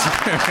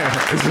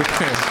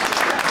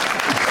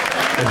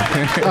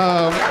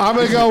 I'm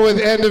going to go with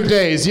End of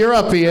Days. You're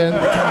up, Ian.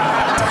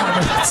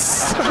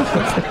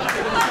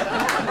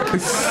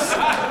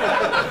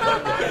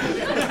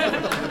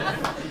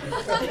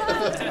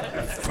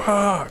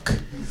 Fuck.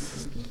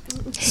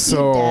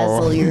 So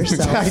Dazzle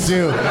yourself. I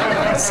do.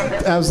 It's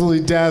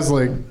absolutely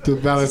dazzling the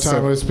amount of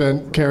time I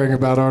spent caring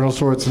about Arnold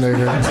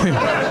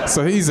Schwarzenegger.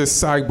 So he's a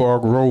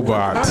cyborg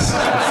robot.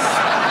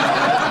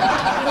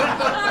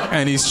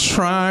 And he's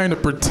trying to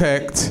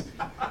protect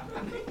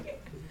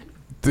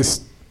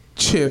this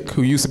chick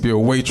who used to be a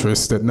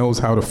waitress that knows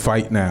how to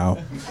fight now.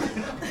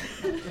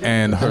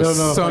 And her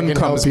son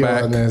comes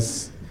back.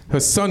 Her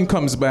son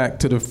comes back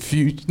to the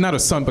future. Not a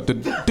son, but the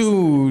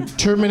dude.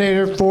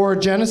 Terminator 4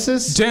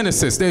 Genesis?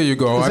 Genesis, there you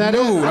go. Is that it?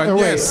 Or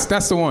wait. Yes,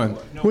 that's the one.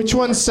 Which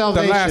one's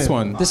Salvation? The last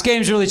one. This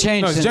game's really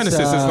changed. No, it's since,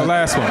 Genesis is the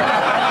last one.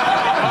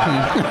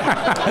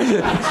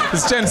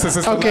 It's Genesis.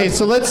 It's Okay,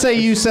 so let's say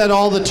you said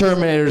all the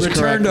Terminators Return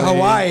to correctly.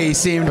 Hawaii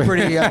seemed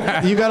pretty.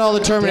 You got all the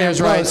Terminators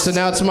Damn right, close. so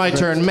now it's my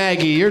turn.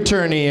 Maggie, your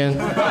turn, Ian.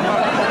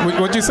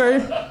 What'd you say?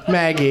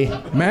 Maggie.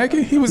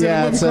 Maggie? He was in a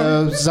Yeah, movie it's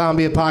a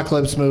zombie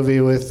apocalypse movie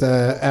with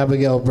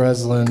Abigail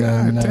Breslin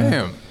and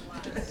damn.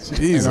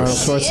 Jesus. Arnold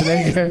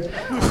Schwarzenegger.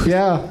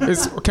 Yeah.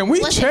 Can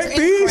we Was check it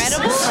these?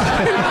 incredible?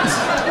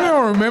 I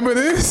don't remember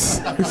this.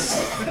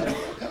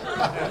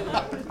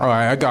 All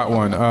right, I got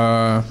one.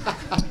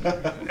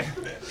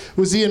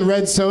 Was he in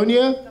Red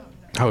Sonja?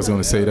 I was going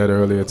to say that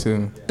earlier,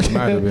 too.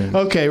 Might have been.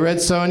 Okay, Red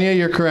Sonja,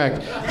 you're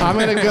correct. I'm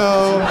gonna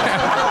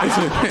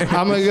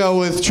go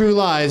with True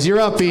Lies.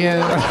 You're up, Ian.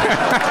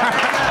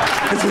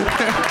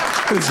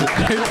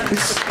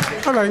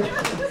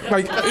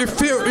 Like it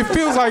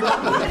feels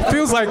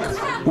like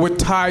we're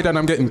tied and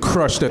I'm getting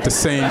crushed at the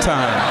same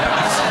time.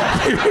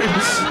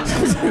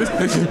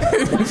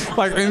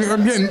 Like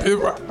I'm getting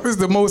this is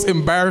the most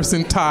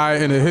embarrassing tie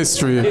in the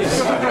history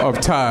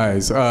of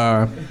ties.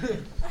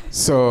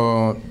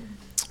 So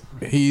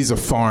he's a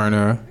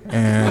foreigner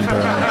and.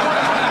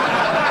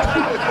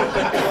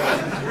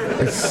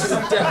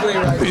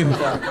 Definitely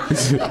right.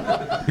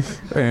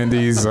 And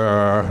he's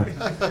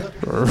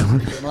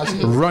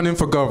running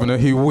for governor.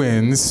 He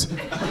wins,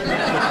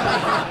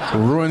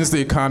 ruins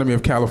the economy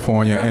of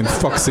California, and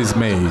fucks his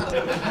maid.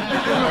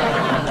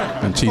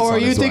 And cheats Are on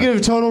you his thinking wife.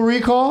 of Total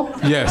Recall?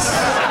 Yes.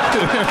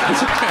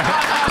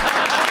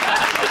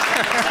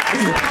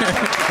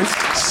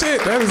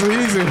 Shit, that was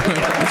easy.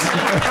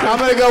 I'm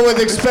gonna go with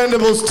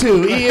Expendables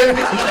 2. Ian.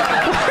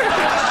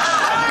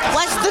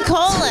 What's the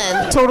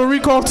colon? Total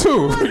Recall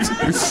 2.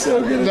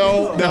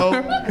 No.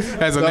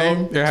 Has a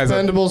name? It has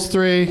Expendables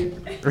 3.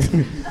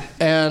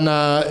 And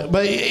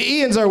but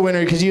Ian's our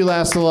winner because you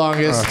last the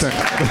longest.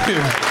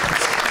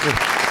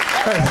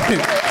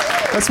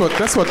 That's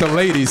what the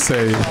ladies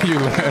say. You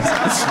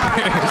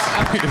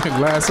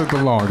lasted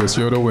the longest.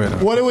 You're the winner.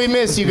 What did we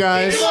miss, you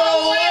guys?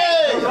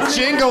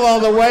 Jingle All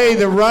the Way,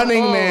 the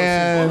Running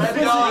Man.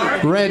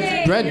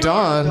 Red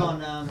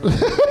Dawn.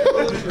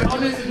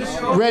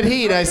 Red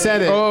Heat, I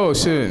said it. Oh,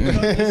 shit.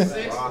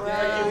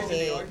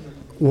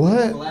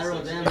 What?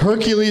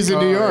 Hercules in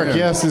New York. Yeah.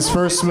 Yes, his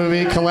first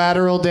movie.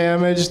 Collateral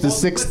Damage, The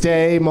Sixth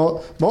Day,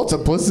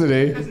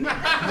 Multiplicity. That's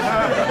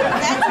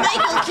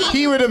Michael Keaton.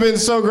 He would have been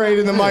so great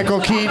in the Michael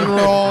Keaton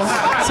role.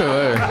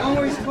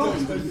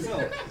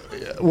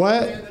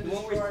 What?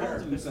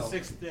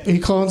 He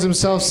clones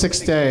himself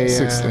Sixth Day.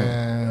 Sixth Day.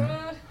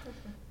 Yeah.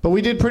 But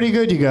we did pretty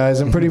good, you guys.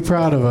 I'm pretty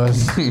proud of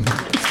us.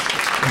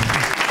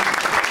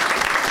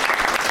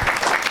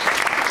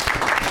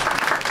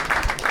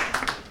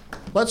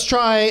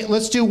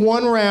 Let's do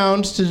one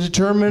round to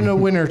determine a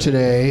winner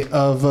today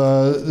of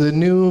the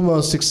new,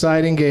 most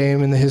exciting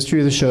game in the history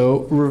of the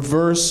show,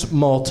 Reverse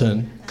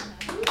Malton.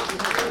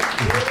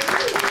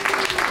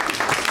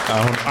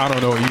 I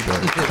don't know either.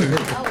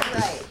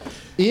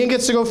 Ian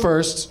gets to go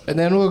first, and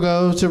then we'll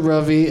go to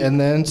Ravi, and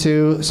then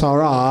to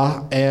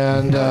Sarah,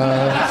 and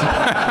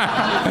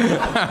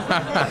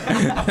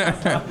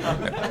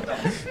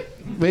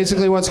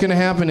basically what's going to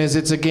happen is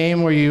it's a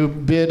game where you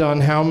bid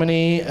on how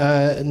many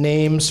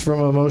names from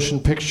a motion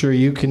picture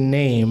you can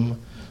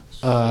name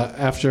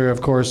after,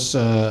 of course,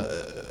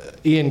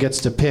 Ian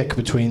gets to pick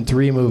between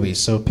 3 movies.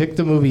 So pick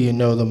the movie you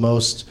know the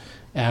most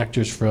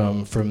actors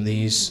from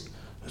these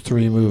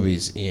 3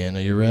 movies. Ian,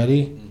 are you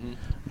ready? Mm-hmm.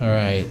 All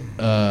right.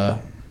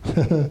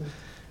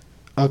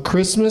 A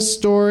Christmas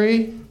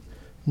Story,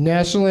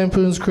 National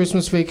Lampoon's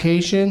Christmas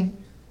Vacation,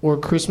 or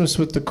Christmas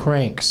with the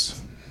Cranks?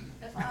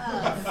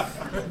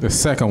 The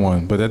second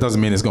one, but that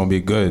doesn't mean it's going to be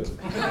good.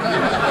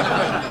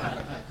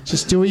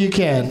 Just do what you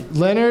can.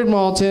 Leonard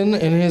Maltin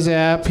in his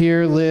app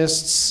here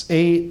lists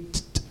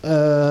 8,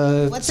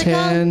 What's it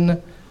 10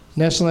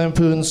 National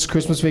Lampoon's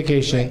Christmas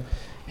Vacation.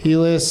 He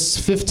lists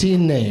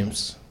 15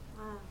 names.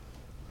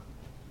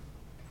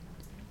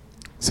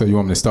 So you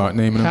want me to start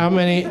naming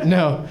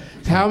them?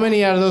 How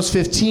many out of those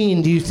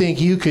 15 do you think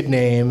you could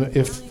name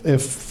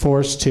if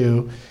forced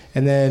to?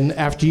 And then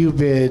after you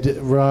bid,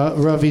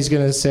 Ravi's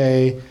going to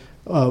say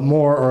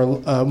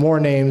more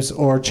names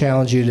or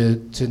challenge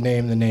you to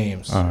name the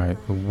names. All right,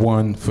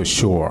 one for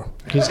sure.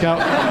 He's got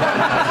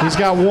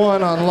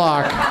one on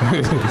lock.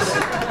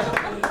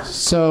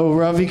 So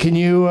Ravi, can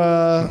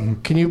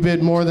you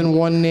bid more than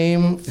one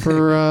name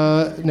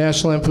for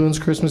National Lampoon's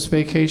Christmas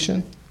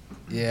Vacation?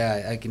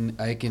 Yeah,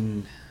 I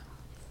can.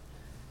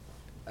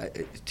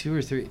 Two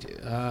or three.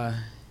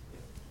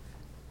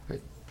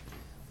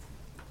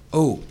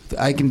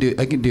 I can do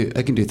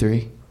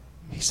three.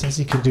 He says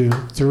he can do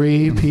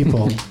 3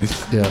 people.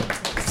 Yeah,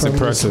 from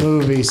this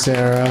movie,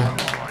 Sarah.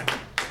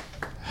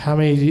 How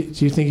many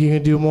do you think you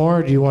can do more?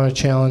 Or do you want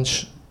to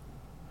challenge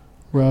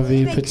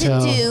Ravi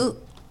Patel?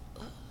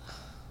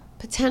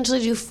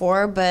 Potentially do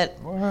 4, but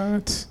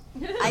what?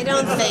 I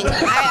don't think.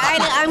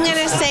 I'm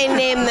gonna say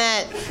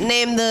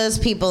name those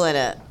people in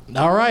it.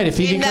 All right, if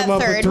he can come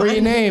up with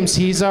 3 names,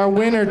 he's our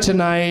winner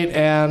tonight,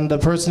 and the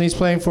person he's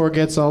playing for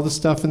gets all the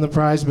stuff in the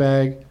prize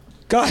bag.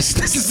 Gosh,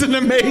 this is an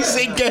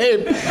amazing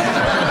game.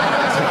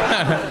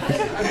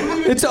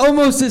 It's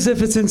almost as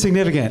if it's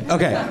insignificant.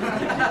 Okay.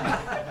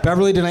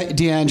 Beverly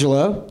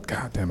D'Angelo.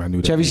 God damn, I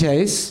knew that. Chevy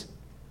Chase.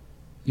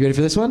 You ready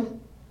for this one?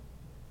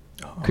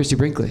 Christy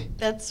Brinkley.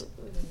 That's...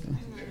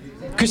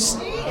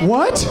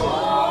 What?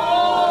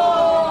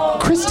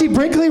 Christy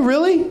Brinkley,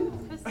 really?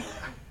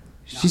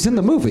 She's in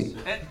the movie.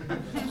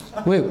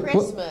 Wait,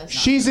 Christmas.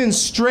 She's in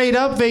Straight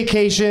Up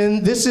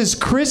Vacation. This is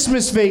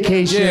Christmas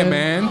Vacation. Yeah,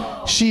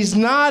 man. She's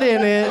not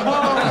in it.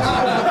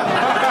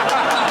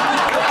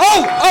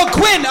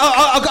 Quinn.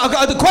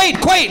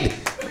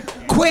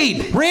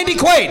 Quaid. Randy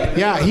Quaid.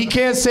 Yeah, he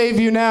can't save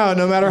you now,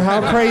 no matter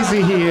how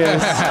crazy he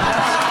is.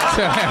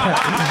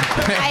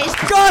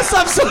 Gus,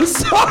 I'm so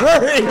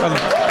sorry.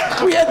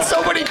 We had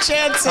so many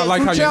chances. I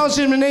like Who how challenged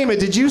him to name it?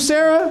 Did you,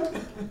 Sarah?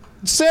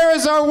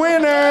 Sarah's our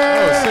winner.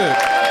 Oh, shit.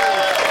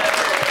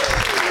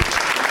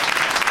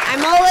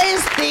 I'm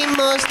always the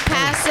most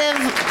passive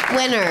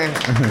winner.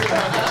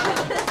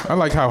 I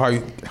like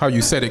how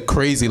you said it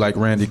crazy like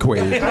Randy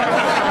Quaid.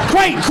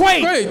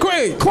 Quaid.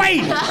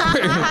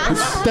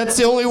 That's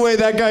the only way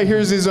that guy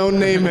hears his own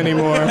name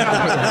anymore.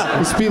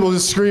 There's people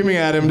just screaming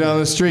at him down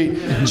the street.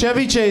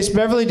 Chevy Chase,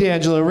 Beverly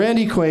D'Angelo,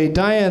 Randy Quaid,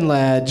 Diane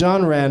Ladd,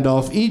 John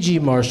Randolph, E.G.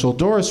 Marshall,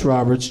 Doris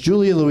Roberts,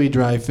 Julia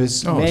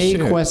Louis-Dreyfus, Mae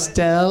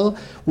Questel,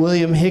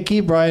 William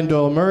Hickey, Brian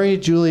Doyle Murray,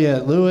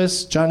 Juliette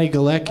Lewis, Johnny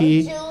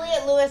Galecki,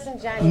 Juliette Lewis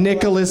and Johnny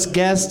Nicholas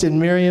Guest, and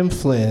Miriam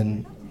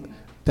Flynn.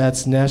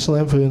 That's National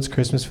Lampoon's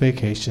Christmas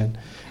Vacation.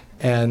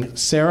 And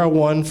Sarah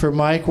won for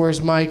Mike.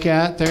 Where's Mike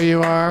at? There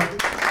you are.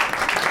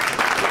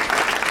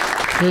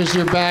 Here's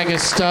your bag of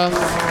stuff.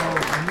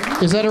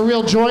 Is that a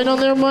real joint on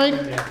there, Mike?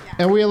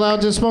 Are we allowed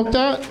to smoke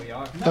that? We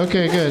are.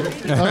 Okay, good.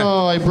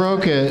 Oh, I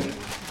broke it.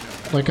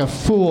 Like a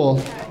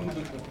fool.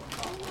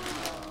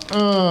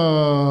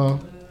 Oh.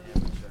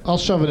 I'll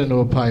shove it into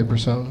a pipe or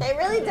something. It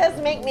really does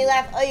make me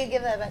laugh. Oh, you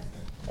give that back.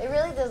 It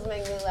really does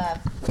make me laugh.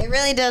 It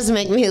really does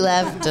make me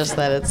laugh just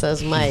that it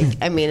says Mike.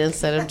 I mean,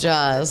 instead of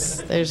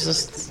Jaws. There's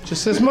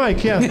just says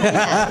Mike,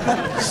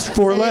 yeah. It's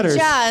 4 letters.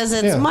 Jaws,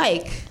 it's Yeah.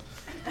 Mike.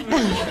 I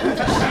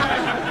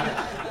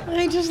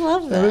just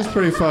love that. That was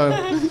pretty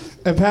fun.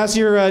 And pass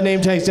your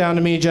name tags down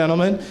to me,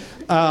 gentlemen.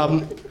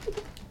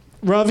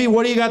 Ravi,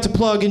 what do you got to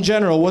plug in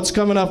general? What's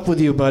coming up with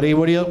you, buddy?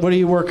 What are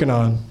you working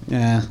on?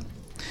 Yeah.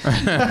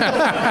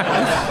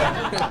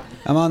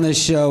 I'm on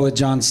this show with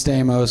John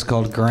Stamos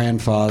called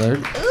Grandfather.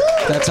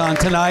 That's on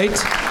tonight.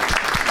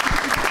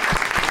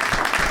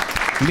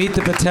 Meet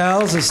the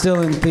Patels is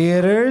still in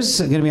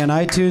theaters. It's going to be on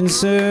iTunes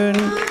soon.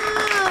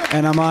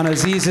 And I'm on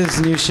Aziz's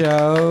new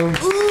show.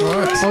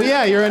 Oh,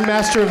 yeah, you're in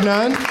Master of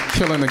None?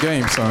 Killing the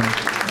game, son.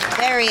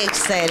 Very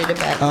excited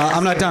about that.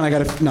 I'm not done.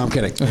 No, I'm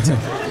kidding. That's it.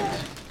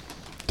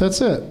 That's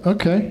it.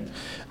 Okay.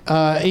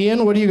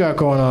 Ian, what do you got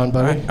going on,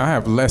 buddy? I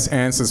have less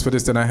answers for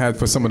this than I had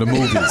for some of the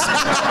movies.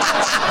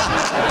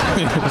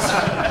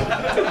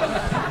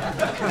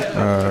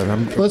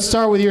 Let's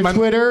start with your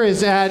Twitter.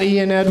 Is at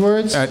Ian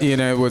Edwards. At Ian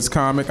Edwards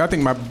Comic. I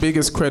think my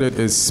biggest credit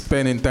is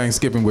spending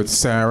Thanksgiving with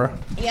Sarah.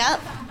 Yep.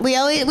 We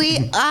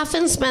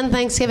often spend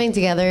Thanksgiving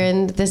together,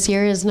 and this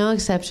year is no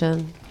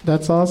exception.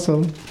 That's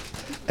awesome.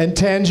 And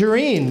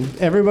Tangerine.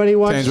 Everybody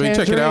watch Tangerine.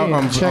 Check it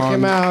out. Check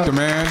him out.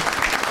 Demand.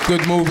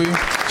 Good movie.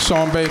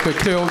 Sean Baker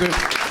killed it.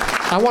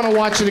 I want to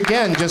watch it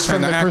again, just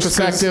from the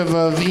perspective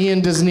of Ian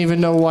doesn't even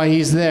know why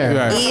he's there.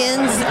 Right.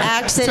 Ian's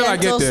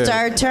accidental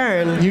star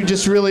turn. You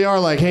just really are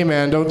like, hey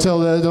man, don't tell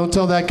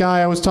that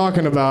guy I was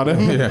talking about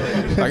him. Yeah.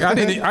 Like I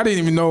didn't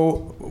even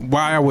know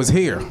why I was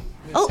here.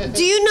 Oh,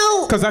 do you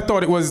know? Because I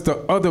thought it was the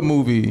other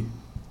movie.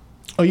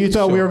 Oh, you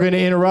thought we were going to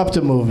interrupt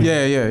a movie?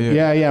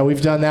 Yeah.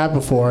 We've done that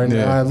before, and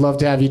I'd love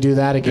to have you do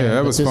that again. Yeah,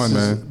 that was fun,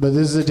 man. But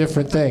this is a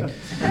different thing.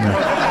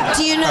 Yeah.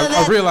 Do you know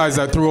that? I realized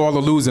that through all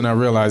the losing. I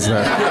realized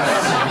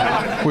that.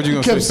 What you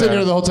gonna say? Kept sitting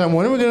there the whole time.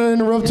 When are we going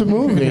to interrupt a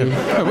movie?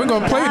 Yeah, we're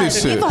gonna play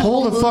this shit.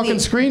 Pull the fucking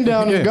screen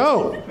down and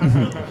go.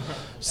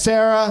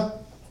 Sarah,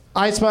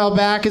 I Smile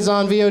Back is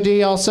on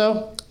VOD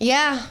also.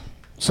 Yeah.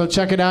 So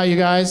check it out, you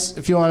guys,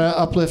 if you want an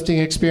uplifting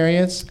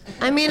experience.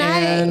 I mean,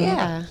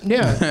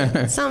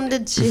 Yeah.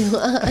 Something to chew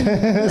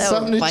on.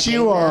 Something to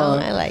chew on.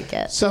 I like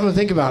it. Something to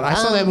think about. I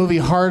saw that movie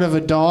Heart of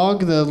a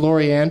Dog, the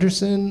Laurie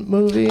Anderson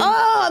movie.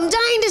 Oh, I'm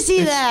dying to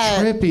see that.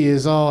 Trippy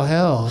as all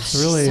hell. It's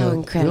really, so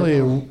incredible. really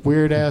a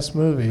weird ass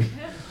movie,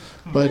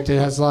 but it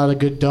has a lot of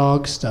good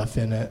dog stuff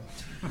in it.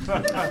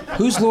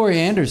 Who's Laurie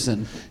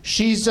Anderson?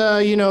 She's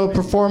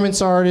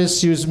performance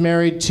artist. She was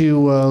married to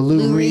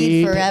Lou Reed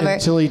Reed forever.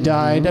 until he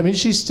died. I mean,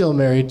 she's still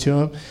married to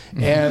him.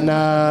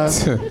 And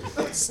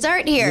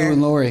Start here. Lou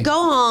and Laurie. Go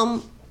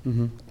home.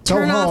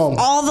 Turn Go off home.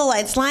 all the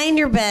lights. Lie in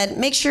your bed.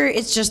 Make sure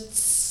it's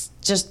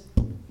just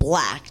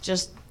black.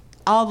 Just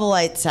all the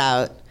lights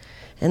out,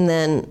 and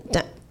then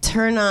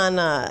turn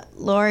on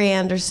Laurie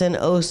Anderson,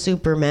 "Oh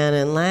Superman,"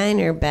 and lie in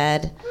your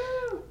bed,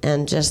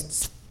 and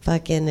just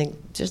fucking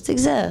just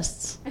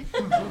exists.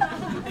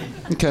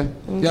 Okay.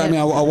 Yeah, I mean,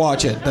 I'll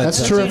watch it.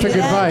 that's terrific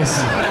advice.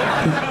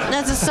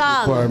 That's a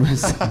song.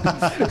 Requirements.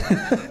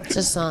 It's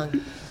a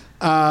song.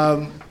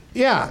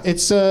 Yeah,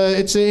 it's an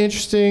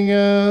interesting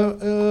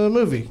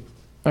movie,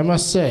 I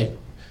must say.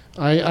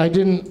 I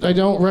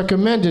don't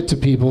recommend it to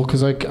people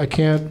because I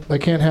can't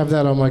have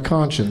that on my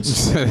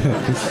conscience.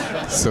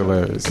 It's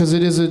hilarious. Because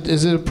it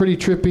is a pretty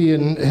trippy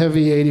and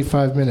heavy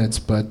 85 minutes,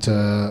 but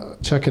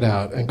check it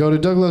out and go to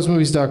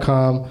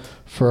douglovesmovies.com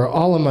for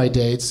all of my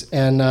dates.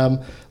 And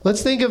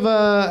let's think of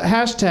a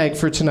hashtag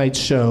for tonight's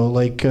show.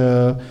 Like,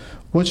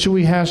 what should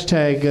we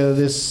hashtag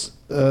this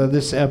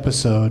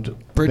episode?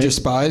 Bridge of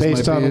Spies.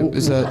 Based on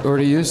is that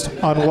already used?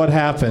 On what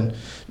happened?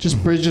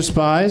 Just Bridge of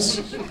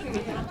Spies.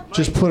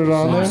 Just put it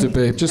on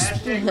there. Just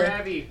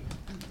Ravi.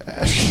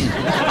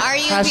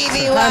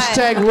 R-U-V-V-Y.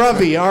 hashtag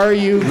Ravi.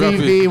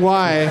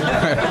 R-U-V-V-Y.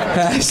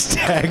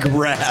 Hashtag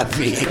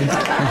Ravi.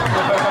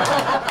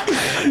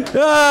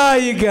 Ah,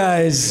 you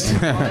guys.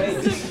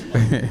 White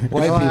people,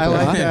 I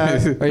like huh?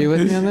 that. Are you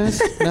with me on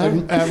this? No?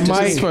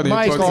 Mike, funny. It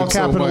Mike, bugs all him so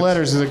capital much.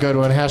 letters is a good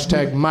one.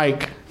 Hashtag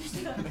Mike.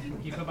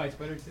 You put my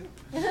Twitter too?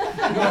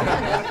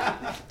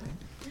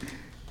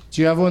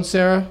 Do you have one,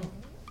 Sarah?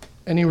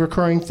 Any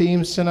recurring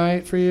themes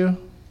tonight for you?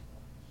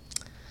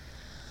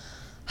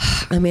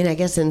 I mean, I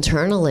guess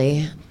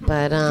internally,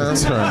 but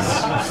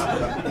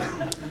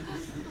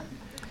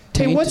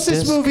Hey, what's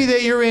this movie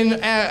that you're in?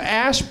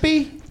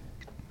 Ashby?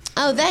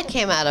 oh, that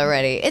came out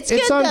already. It's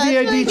It's good. on though.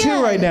 It's really VOD too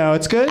good. right now.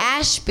 It's good?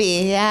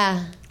 Ashby,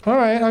 yeah. All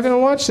right, I'm going to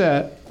watch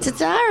that. It's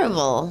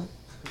adorable.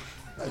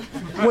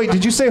 Wait,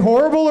 did you say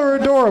horrible or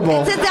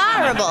adorable? It's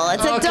adorable.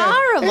 It's Okay.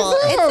 adorable.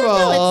 It's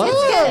adorable. It's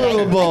good.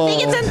 Adorable. I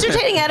think it's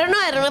entertaining. I don't know.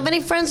 I don't have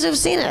any friends who've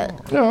seen it,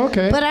 Oh,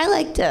 okay. but I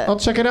liked it. I'll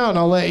check it out and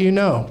I'll let you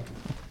know.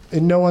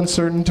 In no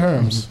uncertain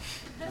terms.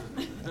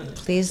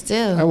 Please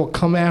I do. will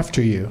come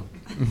after you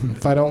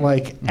if I don't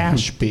like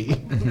Ashby.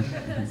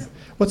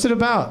 What's it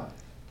about?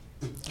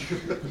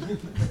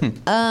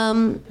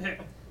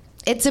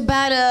 It's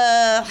about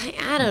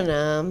I don't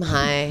know. I'm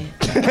high.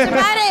 It's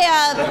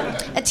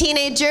about a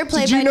teenager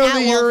played Did you by know Nat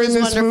that you're Wolff, in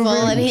who's this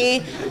wonderful,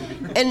 movie?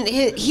 and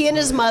he and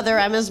his mother.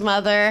 I'm his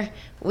mother.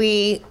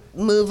 We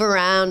move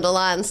around a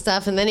lot and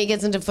stuff, and then he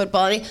gets into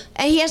football, and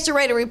he has to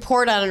write a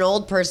report on an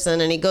old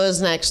person, and he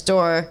goes next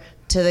door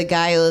to the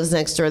guy who lives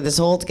next door, this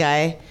old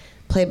guy,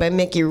 played by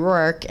Mickey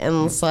Rourke,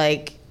 and it's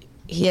like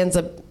he ends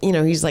up,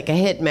 he's like a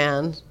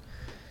hitman.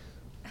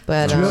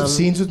 But Do you have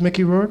scenes with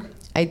Mickey Rourke?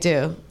 I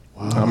do.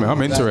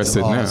 I'm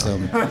interested now.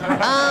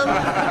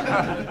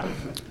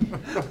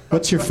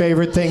 What's your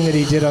favorite thing that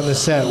he did on the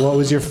set? What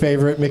was your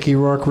favorite Mickey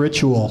Rourke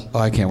ritual? Oh,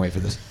 I can't wait for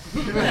this.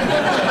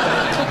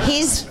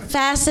 He's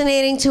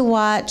fascinating to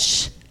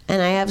watch,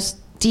 and I have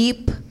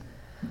deep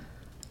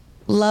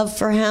love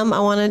for him. I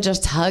want to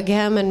just hug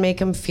him and make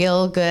him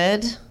feel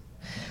good.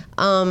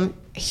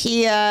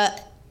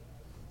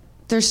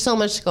 There's so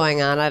much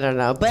going on. I don't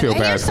know, but Feel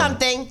bad here's for him.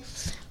 something.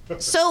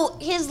 So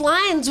his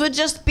lines would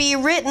just be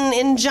written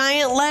in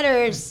giant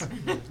letters,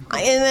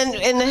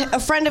 and a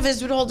friend of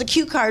his would hold a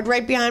cue card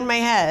right behind my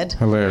head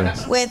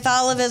Hilarious. with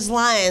all of his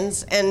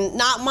lines, and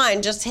not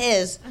mine, just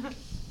his.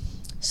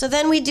 So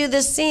then we do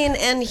this scene,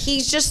 and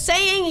he's just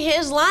saying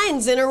his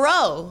lines in a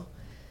row.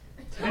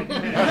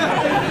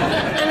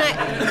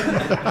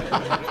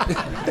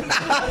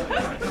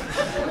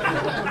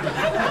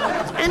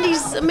 And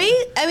he's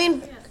amazing. I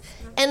mean,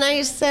 and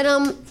I said,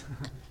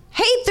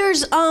 hey,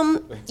 there's,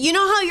 you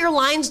know how your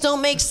lines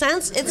don't make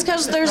sense? It's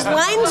because there's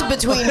lines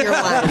between your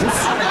lines.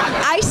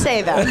 I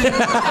say them.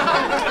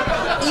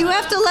 You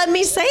have to let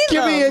me say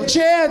Give them. me a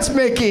chance,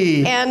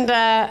 Mickey. And,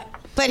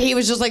 but he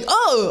was just like,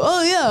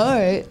 oh, yeah, all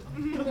right.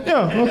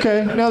 Yeah,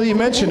 okay. Now that you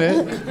mention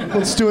it,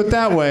 let's do it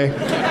that way.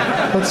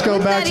 Let's go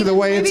back to the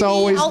way it's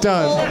always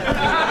done.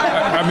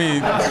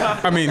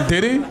 I mean,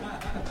 did he?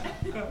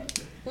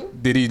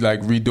 Did he like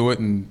redo it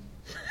and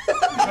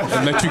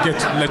let you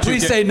get?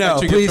 Please say no.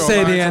 Please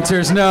say the answer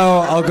is no.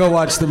 I'll go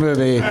watch the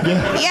movie.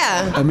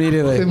 Yeah.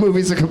 Immediately. The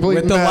movie's a complete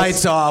With the mess.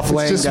 lights off, It's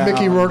laying just down.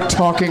 Mickey Rourke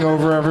talking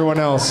over everyone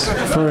else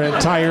for an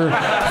entire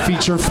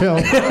feature film.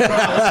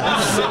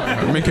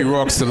 Mickey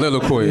Rourke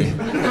soliloquy.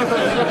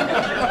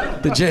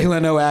 The Jay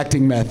Leno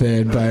acting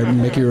method by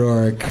Mickey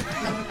Rourke.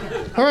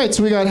 All right,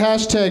 so we got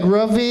hashtag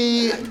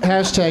Ravi,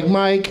 hashtag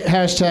Mike,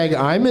 hashtag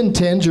I'm in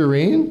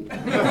Tangerine.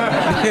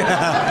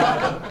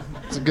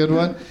 It's a good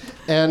one.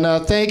 And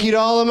thank you to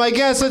all of my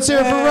guests. Let's hear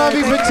it for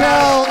Ravi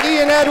Patel,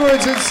 Ian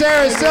Edwards, and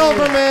Sarah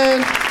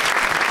Silverman.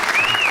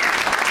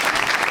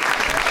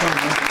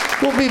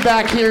 We'll be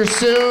back here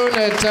soon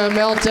at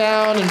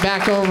Meltdown and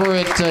back over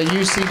at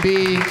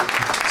UCB.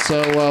 So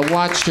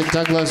watch at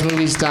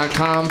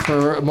douglovesmovies.com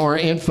for more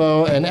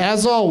info. And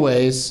as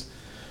always,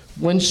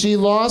 when she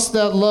lost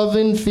that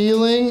loving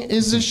feeling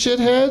is a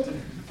shithead.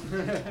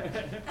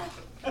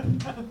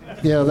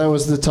 Yeah, that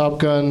was the Top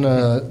Gun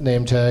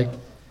name tag.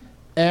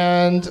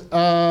 And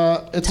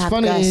it's Top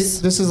funny, Gus.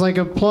 this is like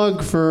a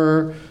plug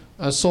for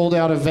a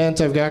sold-out event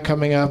I've got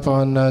coming up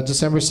on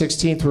December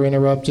 16th. We're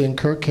interrupting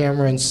Kirk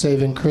Cameron's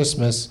Saving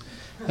Christmas.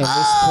 And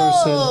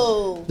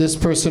this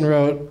person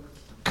wrote,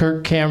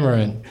 Kirk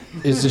Cameron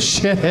is a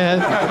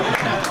shithead.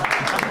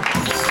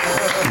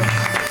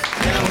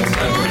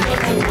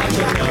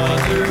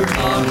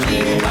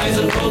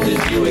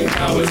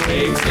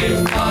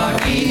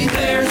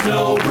 There's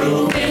no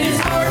room in his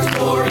heart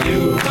for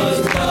you,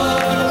 'cause